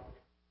interpret well.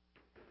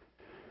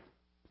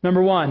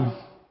 Number 1,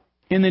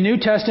 in the New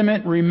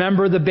Testament,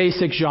 remember the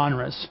basic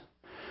genres.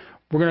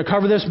 We're going to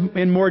cover this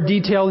in more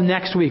detail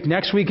next week.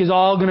 Next week is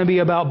all going to be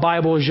about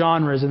Bible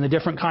genres and the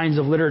different kinds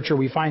of literature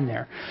we find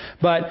there.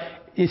 But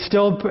it's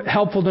still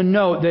helpful to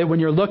note that when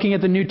you're looking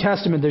at the New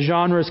Testament, the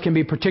genres can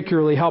be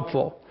particularly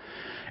helpful.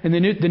 And the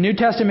New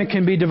Testament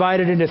can be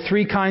divided into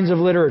 3 kinds of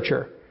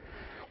literature.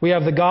 We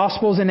have the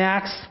Gospels and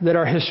Acts that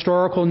are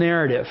historical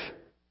narrative,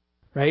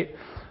 right?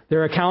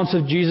 They're accounts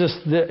of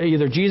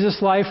either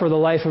Jesus' life or the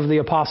life of the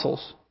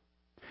apostles.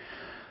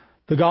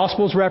 The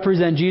Gospels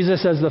represent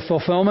Jesus as the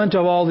fulfillment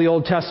of all the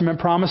Old Testament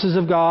promises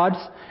of God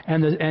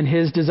and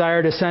His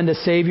desire to send a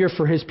Savior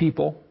for His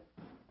people.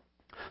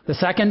 The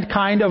second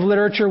kind of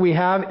literature we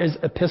have is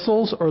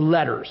epistles or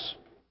letters.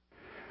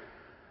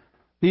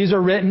 These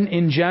are written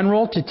in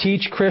general to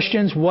teach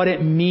Christians what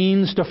it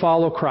means to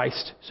follow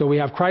Christ. So we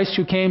have Christ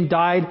who came,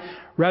 died,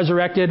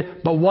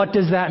 resurrected, but what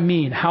does that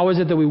mean? How is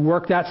it that we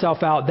work that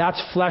self out?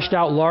 That's fleshed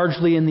out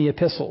largely in the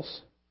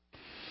epistles.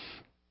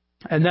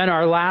 And then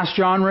our last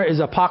genre is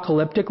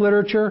apocalyptic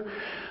literature,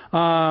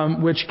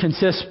 which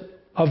consists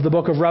of the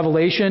book of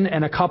Revelation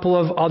and a couple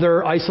of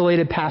other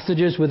isolated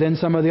passages within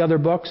some of the other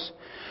books.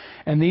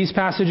 And these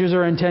passages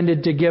are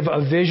intended to give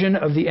a vision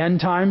of the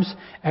end times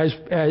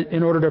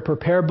in order to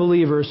prepare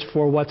believers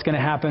for what's going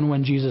to happen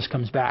when Jesus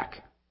comes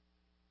back.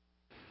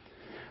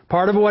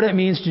 Part of what it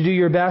means to do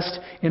your best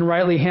in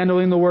rightly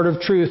handling the word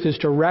of truth is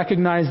to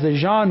recognize the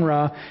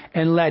genre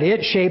and let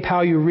it shape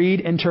how you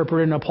read,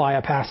 interpret, and apply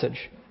a passage.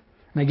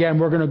 And again,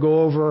 we're going to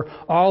go over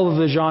all of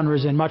the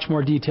genres in much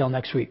more detail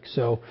next week.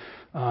 So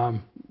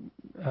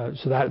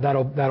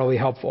that'll be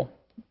helpful.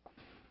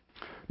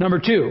 Number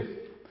 2,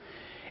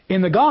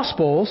 in the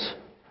Gospels,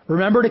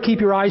 remember to keep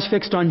your eyes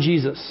fixed on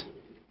Jesus.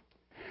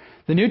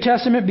 The New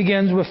Testament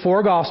begins with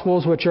 4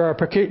 Gospels, which are a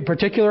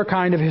particular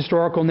kind of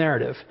historical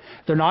narrative.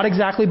 They're not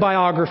exactly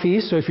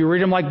biographies, so if you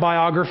read them like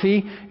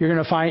biography, you're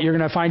going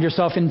to find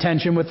yourself in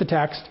tension with the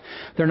text.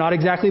 They're not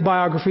exactly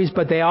biographies,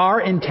 but they are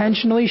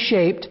intentionally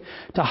shaped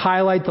to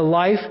highlight the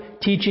life,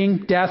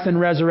 teaching, death, and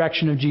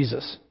resurrection of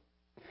Jesus,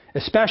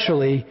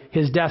 especially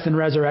his death and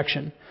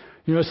resurrection.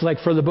 You notice, like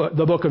for the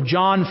book of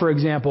John, for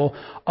example,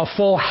 a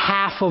full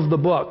half of the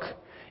book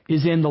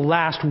is in the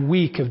last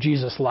week of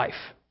Jesus' life.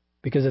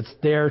 Because it's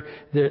there,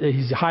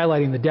 he's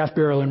highlighting the death,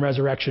 burial, and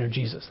resurrection of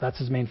Jesus. That's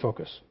his main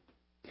focus.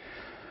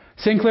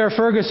 Sinclair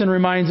Ferguson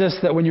reminds us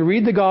that when you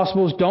read the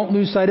Gospels, don't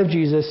lose sight of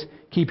Jesus.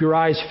 Keep your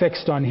eyes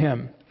fixed on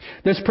him.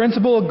 This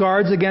principle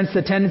guards against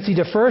the tendency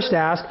to first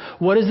ask,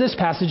 what is this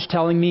passage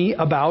telling me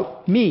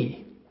about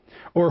me?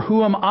 Or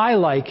who am I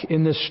like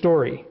in this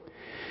story?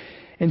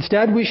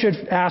 Instead, we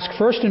should ask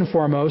first and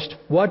foremost,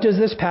 what does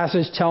this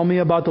passage tell me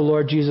about the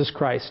Lord Jesus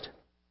Christ?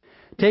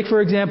 Take,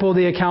 for example,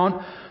 the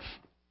account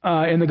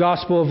in the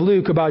Gospel of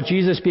Luke about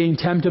Jesus being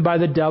tempted by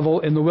the devil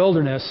in the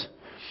wilderness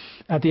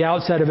at the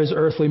outset of his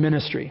earthly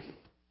ministry.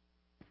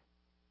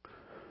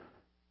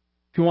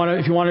 If you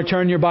want to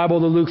turn your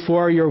Bible to Luke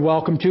 4, you're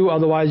welcome to.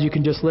 Otherwise, you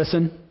can just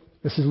listen.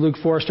 This is Luke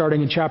 4,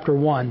 starting in chapter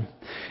 1.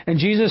 And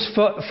Jesus,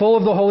 full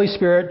of the Holy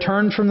Spirit,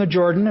 turned from the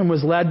Jordan and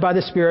was led by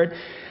the Spirit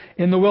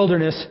in the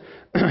wilderness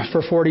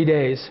for 40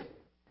 days,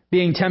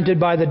 being tempted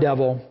by the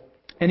devil.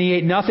 And he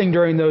ate nothing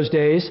during those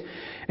days.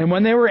 And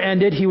when they were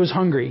ended, he was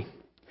hungry.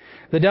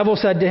 The devil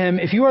said to him,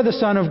 "If you are the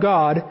Son of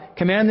God,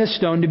 command this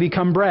stone to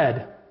become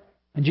bread."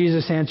 And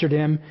Jesus answered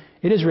him,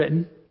 "It is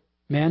written,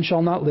 man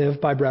shall not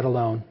live by bread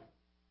alone."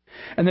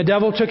 And the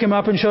devil took him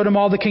up and showed him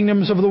all the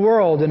kingdoms of the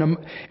world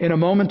in a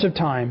moment of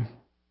time.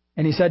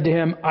 And he said to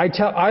him,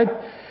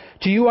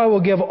 to you I will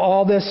give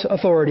all this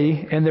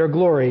authority and their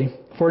glory,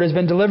 for it has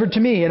been delivered to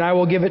me, and I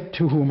will give it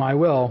to whom I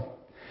will.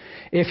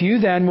 If you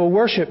then will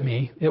worship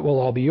me, it will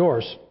all be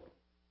yours.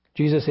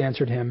 Jesus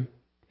answered him,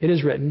 "It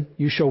is written,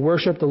 you shall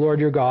worship the Lord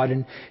your God,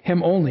 and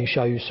him only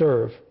shall you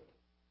serve."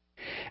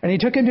 And he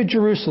took him to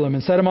Jerusalem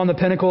and set him on the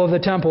pinnacle of the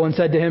temple and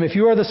said to him, "If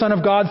you are the Son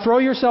of God, throw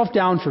yourself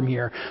down from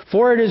here.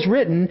 For it is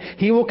written,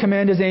 he will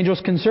command his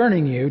angels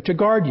concerning you to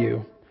guard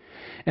you.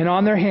 And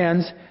on their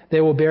hands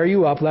they will bear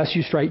you up, lest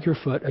you strike your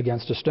foot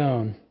against a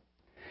stone."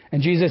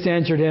 And Jesus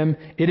answered him,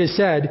 "It is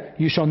said,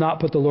 you shall not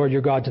put the Lord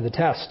your God to the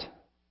test."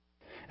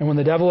 And when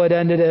the devil had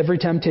ended every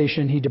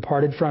temptation, he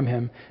departed from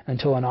him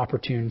until an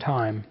opportune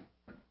time.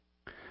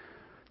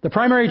 The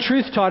primary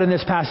truth taught in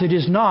this passage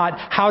is not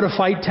how to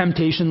fight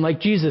temptation like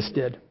Jesus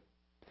did.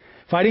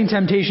 Fighting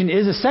temptation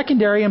is a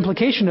secondary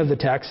implication of the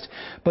text,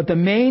 but the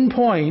main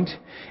point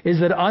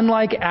is that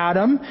unlike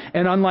Adam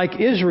and unlike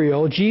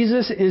Israel,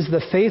 Jesus is the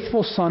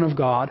faithful Son of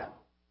God.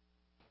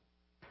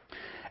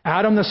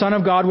 Adam, the Son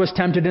of God, was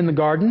tempted in the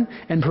garden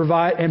and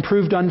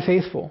proved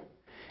unfaithful.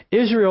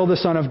 Israel, the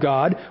Son of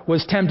God,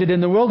 was tempted in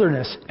the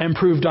wilderness and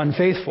proved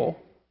unfaithful.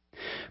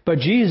 But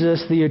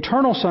Jesus, the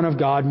eternal Son of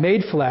God,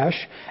 made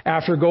flesh,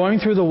 after going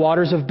through the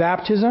waters of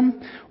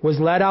baptism, was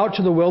led out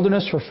to the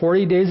wilderness for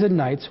 40 days and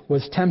nights,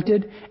 was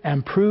tempted,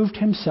 and proved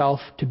himself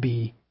to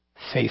be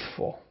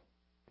faithful.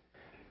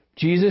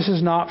 Jesus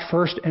is not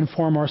first and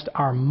foremost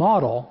our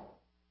model,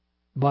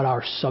 but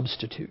our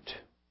substitute.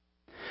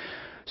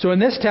 So in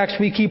this text,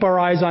 we keep our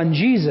eyes on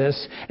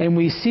Jesus, and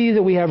we see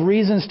that we have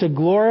reasons to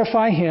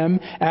glorify him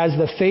as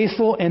the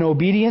faithful and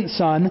obedient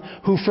Son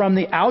who from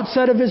the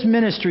outset of his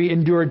ministry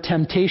endured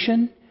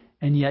temptation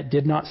and yet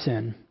did not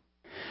sin.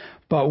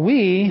 But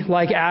we,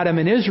 like Adam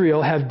and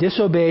Israel, have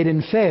disobeyed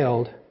and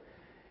failed.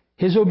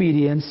 His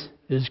obedience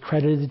is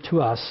credited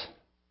to us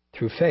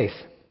through faith.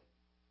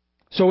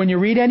 So when you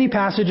read any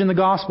passage in the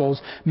Gospels,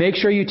 make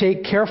sure you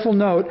take careful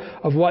note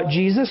of what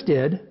Jesus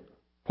did,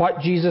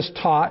 what Jesus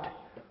taught,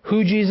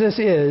 who Jesus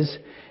is,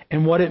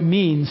 and what it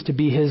means to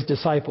be his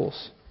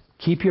disciples.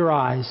 Keep your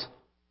eyes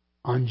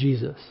on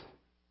Jesus.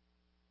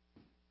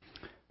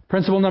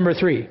 Principle number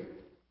 3.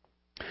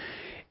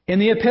 In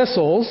the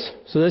epistles,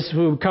 so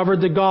we've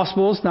covered the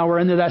Gospels, now we're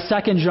into that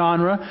second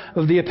genre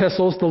of the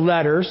epistles, the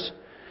letters.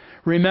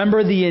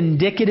 Remember the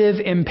indicative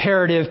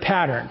imperative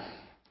pattern.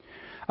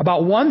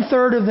 About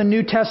 1/3 of the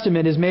New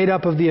Testament is made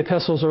up of the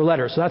epistles or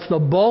letters. So that's the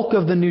bulk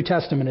of the New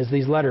Testament, is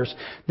these letters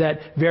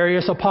that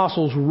various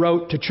apostles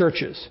wrote to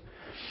churches.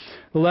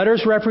 The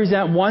letters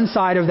represent one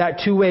side of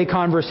that two-way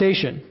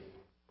conversation.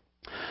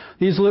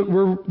 These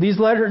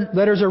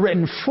letters are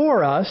written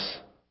for us,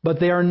 but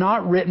they are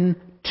not written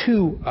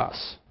to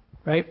us,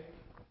 right?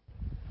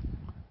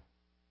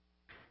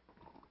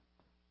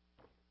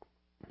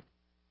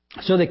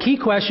 So the key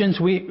questions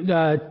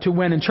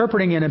when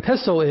interpreting an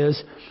epistle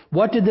is,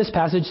 what did this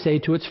passage say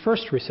to its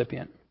first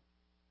recipient?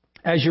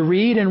 As you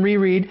read and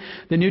reread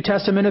the New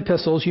Testament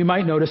epistles, you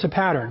might notice a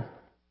pattern.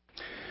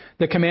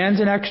 The commands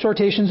and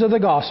exhortations of the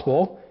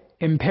gospel,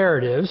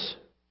 imperatives,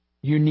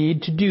 you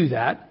need to do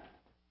that,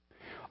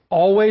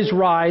 always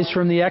rise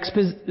from the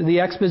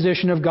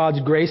exposition of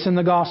God's grace in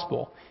the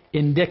gospel,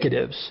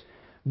 indicatives.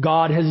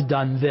 God has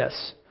done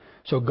this.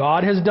 So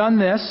God has done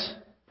this,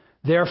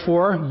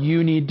 therefore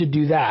you need to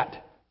do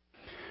that.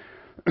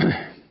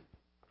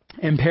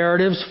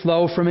 Imperatives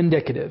flow from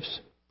indicatives.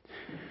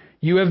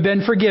 You have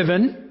been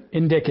forgiven,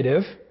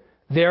 indicative,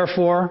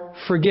 therefore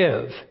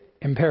forgive,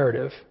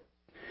 imperative.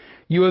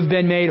 You have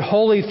been made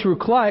holy through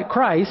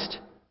Christ,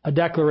 a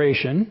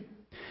declaration,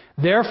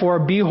 therefore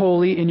be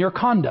holy in your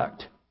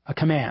conduct, a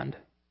command.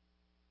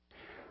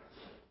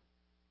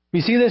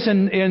 We see this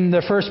in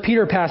the 1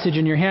 Peter passage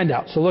in your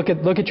handout. So look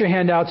at your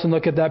handouts and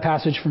look at that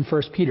passage from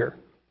 1 Peter.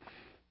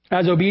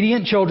 As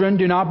obedient children,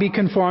 do not be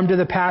conformed to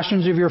the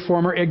passions of your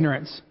former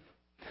ignorance.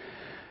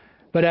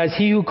 But as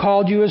he who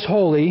called you is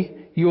holy,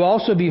 you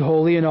also be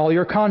holy in all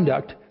your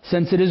conduct,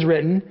 since it is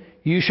written,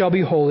 you shall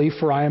be holy,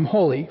 for I am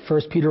holy.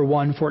 1 Peter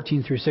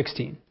 1:14 through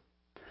 16.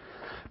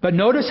 But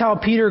notice how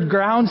Peter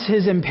grounds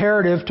his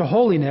imperative to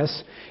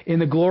holiness in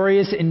the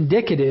glorious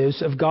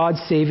indicatives of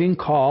God's saving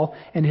call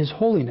and his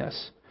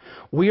holiness.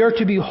 We are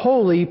to be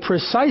holy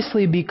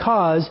precisely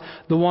because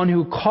the one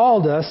who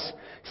called us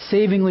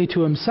savingly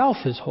to himself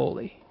is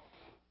holy.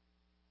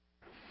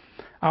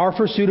 Our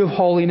pursuit of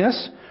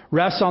holiness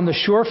rests on the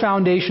sure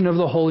foundation of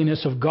the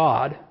holiness of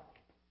God.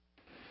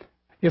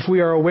 If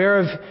we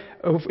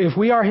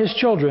are his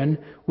children,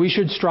 we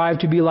should strive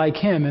to be like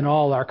him in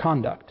all our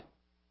conduct.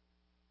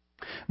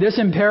 This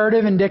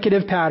imperative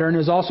indicative pattern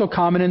is also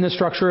common in the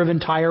structure of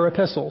entire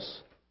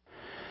epistles.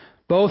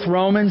 Both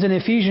Romans and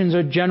Ephesians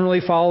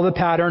generally follow the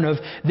pattern of,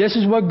 this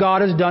is what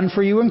God has done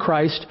for you in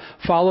Christ,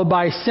 followed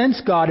by,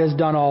 since God has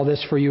done all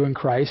this for you in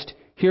Christ,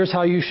 here's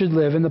how you should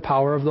live in the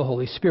power of the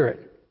Holy Spirit.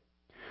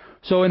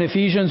 So in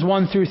Ephesians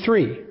 1 through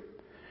 3,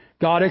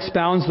 God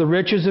expounds the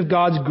riches of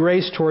God's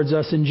grace towards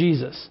us in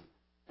Jesus.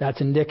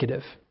 That's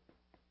indicative.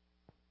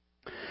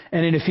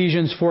 And in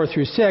Ephesians 4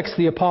 through 6,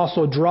 the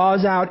apostle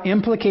draws out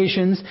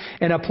implications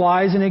and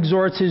applies and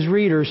exhorts his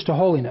readers to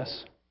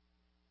holiness.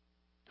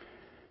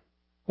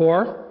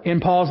 Or, in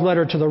Paul's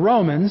letter to the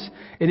Romans,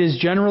 it is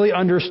generally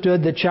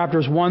understood that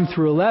chapters 1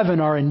 through 11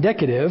 are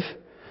indicative,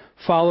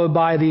 followed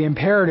by the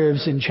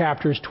imperatives in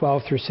chapters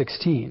 12 through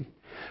 16.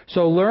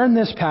 So learn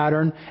this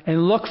pattern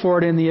and look for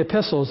it in the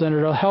epistles, and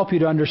it'll help you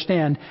to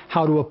understand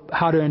how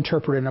to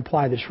interpret and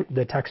apply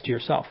the text to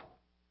yourself.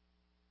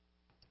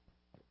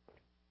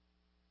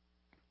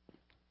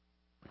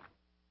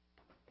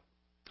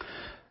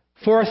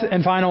 Fourth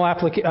and final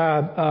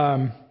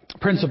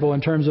principle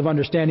in terms of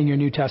understanding your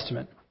New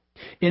Testament.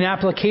 In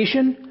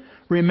application,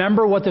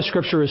 remember what the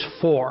Scripture is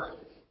for.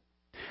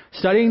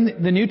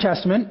 Studying the New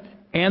Testament,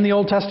 and the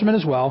Old Testament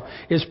as well,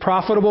 is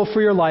profitable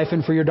for your life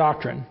and for your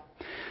doctrine.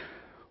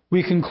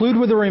 We conclude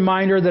with a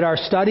reminder that our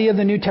study of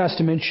the New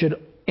Testament should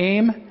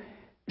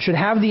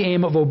have the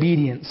aim of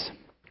obedience.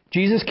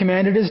 Jesus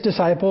commanded his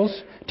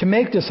disciples to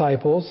make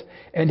disciples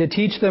and to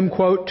teach them,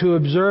 quote, to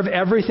observe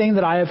everything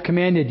that I have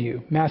commanded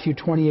you, Matthew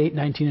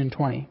 28:19 and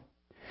 20.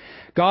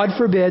 God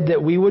forbid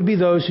that we would be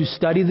those who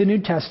study the New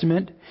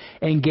Testament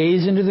and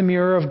gaze into the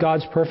mirror of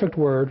God's perfect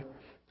word,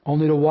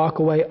 only to walk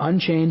away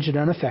unchanged and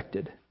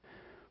unaffected.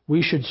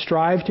 We should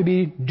strive to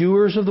be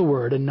doers of the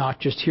word and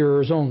not just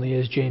hearers only,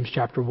 as James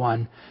chapter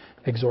 1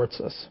 exhorts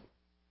us.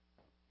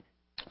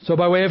 So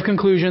by way of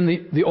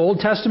conclusion, the Old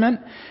Testament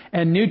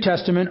and New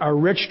Testament are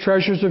rich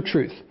treasures of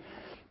truth.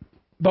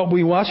 But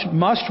we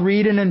must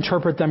read and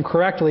interpret them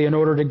correctly in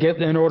order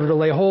to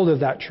lay hold of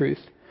that truth.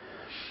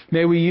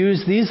 May we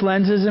use these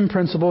lenses and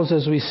principles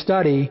as we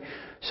study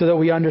so that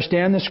we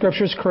understand the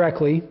Scriptures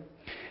correctly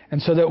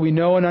and so that we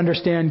know and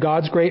understand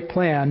God's great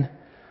plan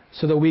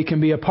so that we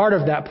can be a part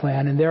of that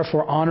plan and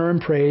therefore honor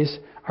and praise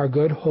our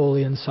good,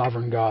 holy, and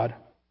sovereign God.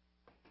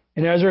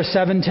 In Ezra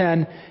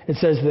 7:10, it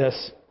says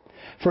this,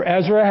 for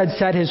Ezra had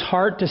set his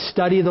heart to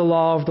study the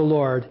law of the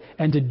Lord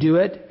and to do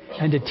it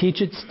and to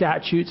teach its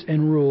statutes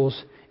and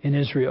rules in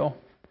Israel.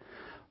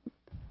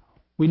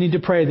 We need to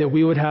pray that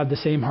we would have the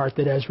same heart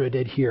that Ezra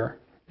did here,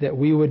 that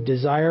we would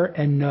desire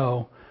and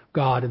know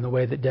God in the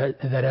way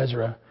that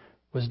Ezra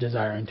was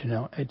desiring to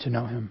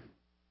know him.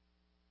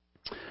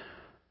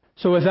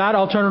 So with that,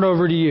 I'll turn it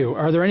over to you.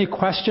 Are there any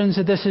questions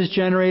that this has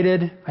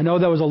generated? I know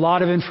that was a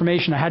lot of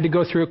information. I had to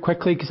go through it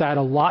quickly because I had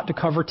a lot to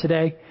cover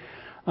today.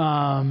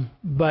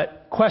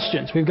 But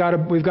questions. We've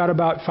got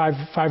about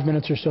five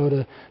minutes or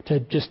so to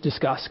just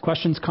discuss.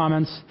 Questions,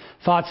 comments,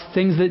 thoughts,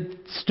 things that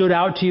stood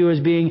out to you as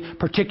being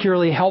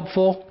particularly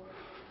helpful.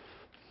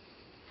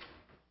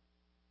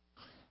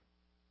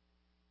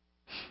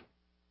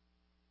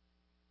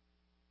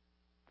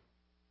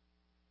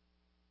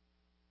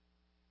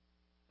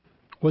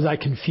 Was I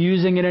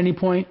confusing at any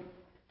point? I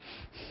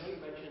know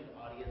you mentioned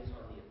audience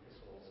on the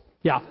epistles.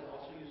 Yeah. Is it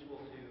also useful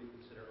to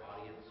consider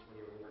audience when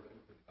you're working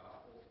with the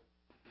Gospels?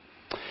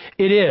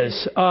 It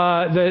is.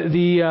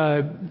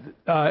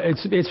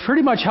 It's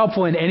pretty much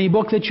helpful in any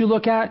book that you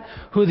look at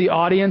who the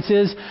audience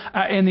is.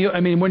 When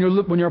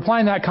you're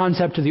applying that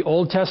concept to the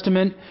Old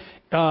Testament,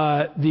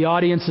 the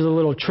audience is a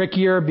little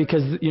trickier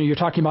because you're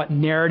talking about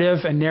narrative,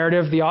 and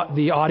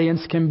the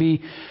audience can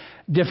be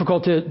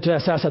difficult to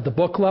assess at the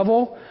book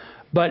level.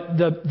 But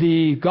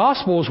the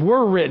Gospels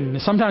were written.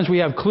 Sometimes we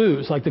have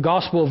clues, like the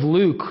Gospel of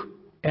Luke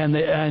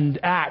and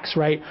Acts,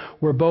 right?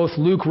 Were both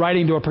Luke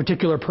writing to a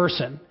particular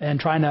person and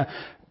trying to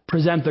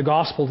present the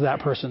gospel to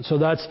that person. So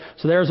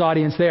there's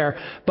audience there.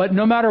 But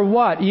no matter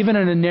what, even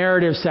in a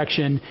narrative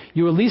section,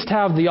 you at least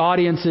have the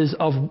audiences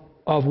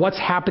of what's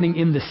happening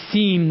in the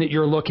scene that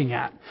you're looking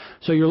at.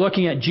 So you're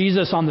looking at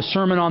Jesus on the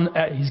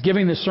he's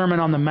giving the Sermon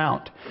on the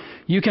Mount.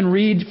 You can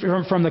read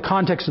from the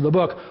context of the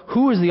book,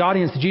 who is the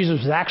audience that Jesus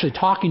was actually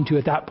talking to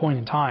at that point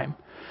in time.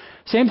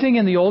 Same thing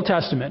in the Old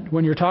Testament.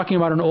 When you're talking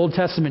about an Old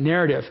Testament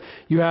narrative,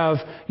 you have,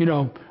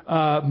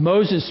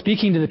 Moses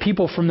speaking to the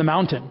people from the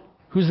mountain.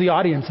 Who's the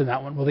audience in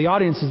that one? Well, the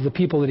audience is the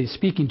people that he's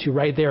speaking to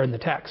right there in the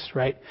text,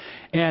 right?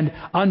 And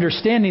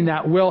understanding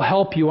that will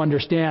help you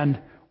understand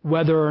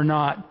whether or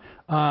not,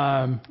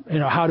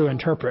 how to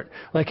interpret.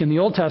 Like in the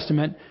Old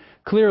Testament,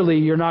 clearly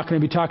you're not going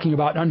to be talking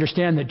about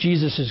understand that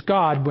Jesus is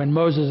God when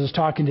Moses is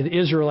talking to the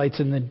Israelites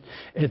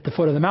at the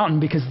foot of the mountain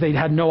because they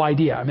had no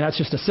idea. I mean, that's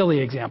just a silly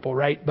example,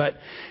 right? But,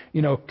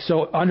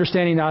 so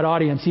understanding that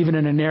audience, even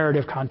in a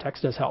narrative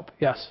context, does help.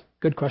 Yes,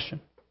 good question.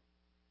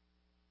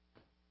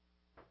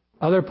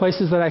 Other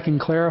places that I can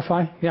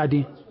clarify? Yeah,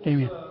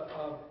 Damien.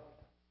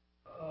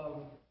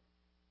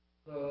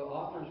 The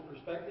author's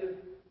perspective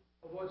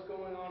of what's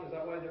going on, is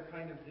that why they're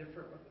kind of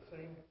different but the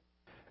same?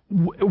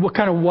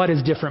 What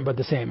is different but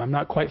the same? I'm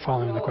not quite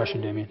following the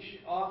question, Damien. Each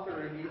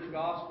author in each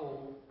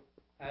gospel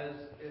has,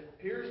 it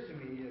appears to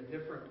me, a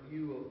different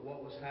view of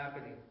what was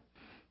happening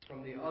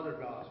from the other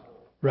gospel.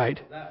 Right.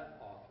 That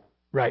author.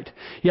 Right.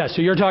 Yeah,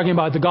 so you're talking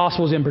about the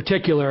Gospels in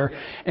particular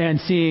and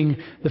seeing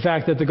the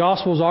fact that the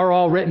Gospels are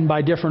all written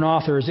by different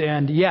authors.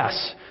 And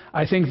yes,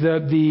 I think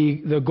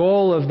the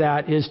goal of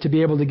that is to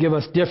be able to give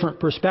us different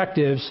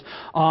perspectives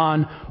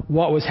on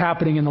what was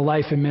happening in the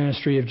life and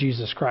ministry of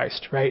Jesus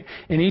Christ, right?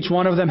 And each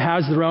one of them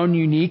has their own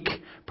unique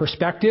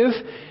perspective.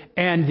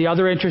 And the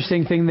other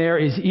interesting thing there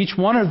is each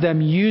one of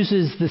them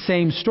uses the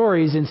same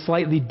stories in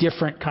slightly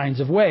different kinds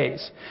of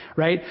ways,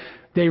 right?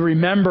 They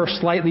remember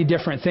slightly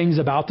different things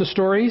about the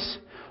stories,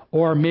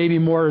 or maybe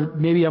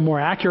a more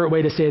accurate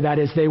way to say that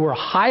is they were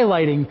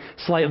highlighting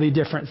slightly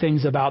different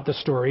things about the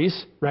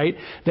stories, right?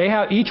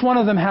 Each one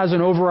of them has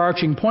an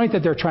overarching point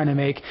that they're trying to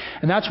make,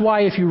 and that's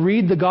why if you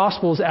read the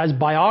Gospels as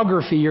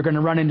biography, you're going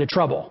to run into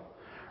trouble,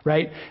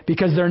 right?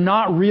 Because they're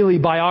not really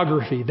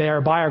biography. They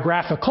are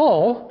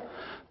biographical,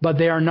 but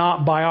they are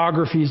not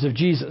biographies of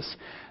Jesus.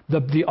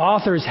 The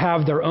authors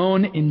have their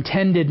own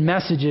intended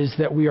messages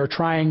that we are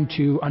trying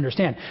to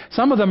understand.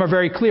 Some of them are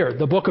very clear.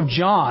 The book of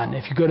John,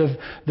 if you go to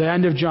the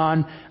end of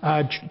John,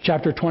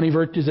 chapter 20,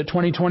 is it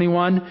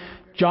 20:21?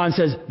 John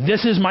says,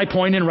 this is my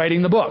point in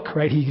writing the book,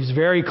 right? He's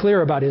very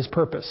clear about his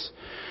purpose.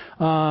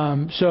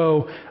 And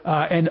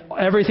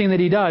everything that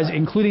he does,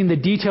 including the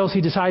details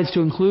he decides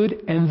to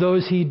include and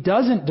those he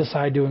doesn't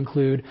decide to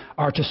include,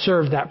 are to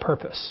serve that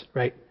purpose,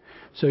 right?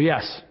 So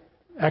yes,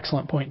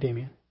 excellent point,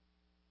 Damien.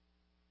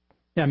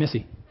 Yeah,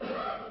 Missy.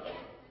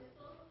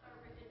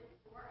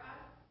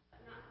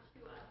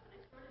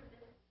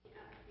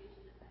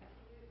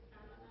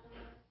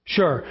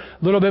 Sure.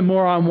 A little bit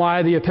more on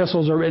why the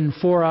epistles are written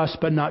for us,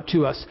 but not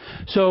to us.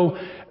 So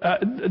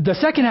the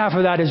second half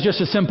of that is just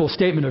a simple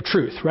statement of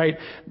truth, right?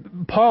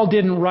 Paul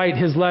didn't write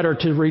his letter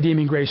to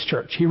Redeeming Grace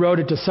Church. He wrote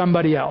it to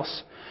somebody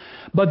else.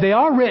 But they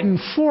are written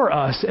for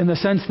us in the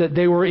sense that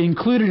they were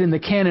included in the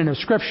canon of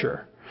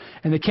Scripture.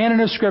 And the canon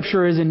of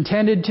Scripture is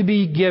intended to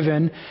be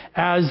given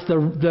as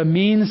the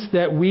means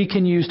that we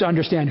can use to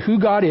understand who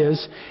God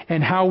is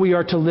and how we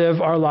are to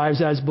live our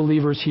lives as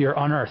believers here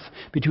on earth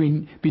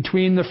between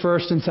the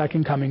first and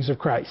second comings of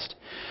Christ.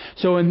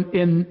 So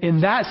in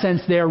that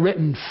sense, they are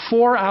written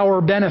for our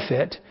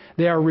benefit.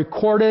 They are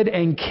recorded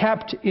and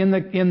kept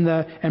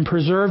and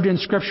preserved in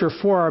Scripture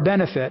for our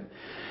benefit.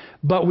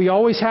 But we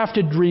always have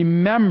to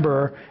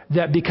remember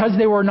that because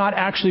they were not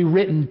actually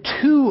written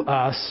to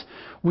us,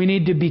 we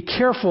need to be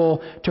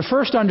careful to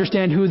first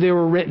understand who they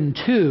were written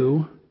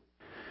to.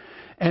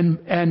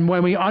 And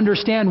when we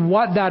understand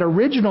what that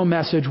original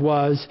message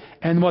was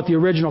and what the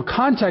original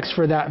context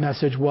for that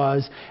message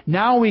was,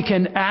 now we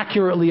can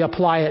accurately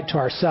apply it to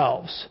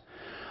ourselves.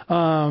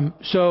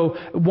 So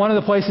one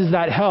of the places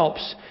that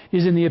helps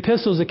is in the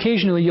epistles.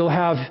 Occasionally you'll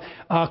have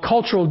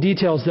cultural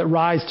details that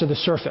rise to the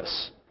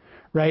surface.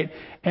 Right?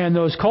 And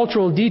those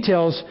cultural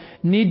details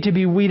need to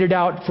be weeded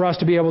out for us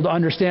to be able to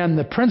understand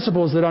the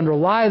principles that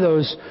underlie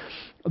those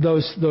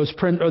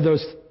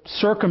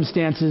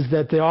circumstances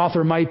that the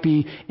author might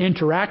be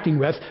interacting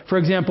with. For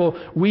example,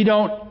 we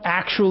don't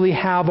actually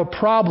have a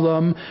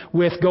problem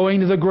with going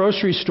to the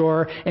grocery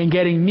store and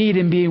getting meat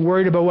and being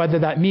worried about whether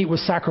that meat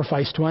was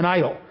sacrificed to an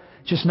idol.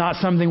 It's just not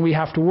something we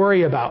have to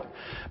worry about.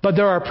 But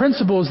there are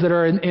principles that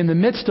are in the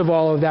midst of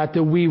all of that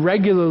we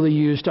regularly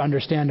use to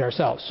understand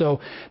ourselves.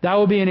 So that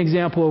will be an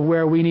example of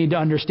where we need to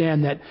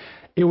understand that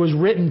it was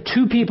written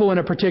to people in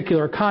a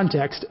particular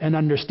context, and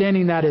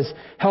understanding that is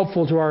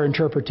helpful to our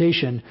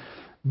interpretation.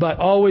 But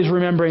always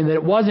remembering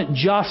that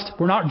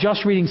we're not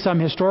just reading some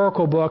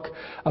historical book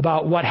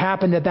about what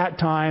happened at that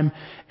time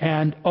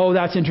and, oh,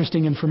 that's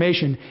interesting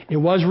information. It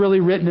was really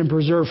written and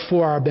preserved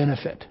for our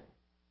benefit.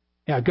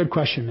 Yeah, good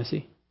question,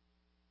 Missy.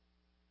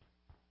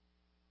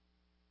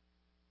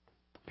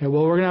 Okay,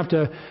 well, we're going to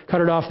have to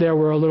cut it off there.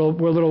 We're a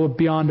little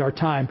beyond our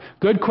time.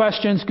 Good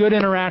questions, good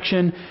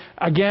interaction.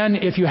 Again,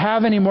 if you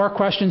have any more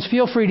questions,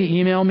 feel free to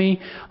email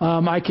me.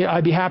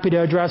 I'd be happy to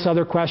address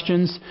other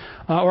questions,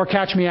 or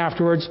catch me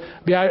afterwards.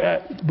 Be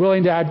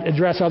willing to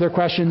address other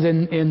questions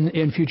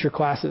in future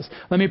classes.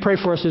 Let me pray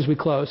for us as we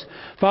close.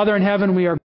 Father in heaven, we are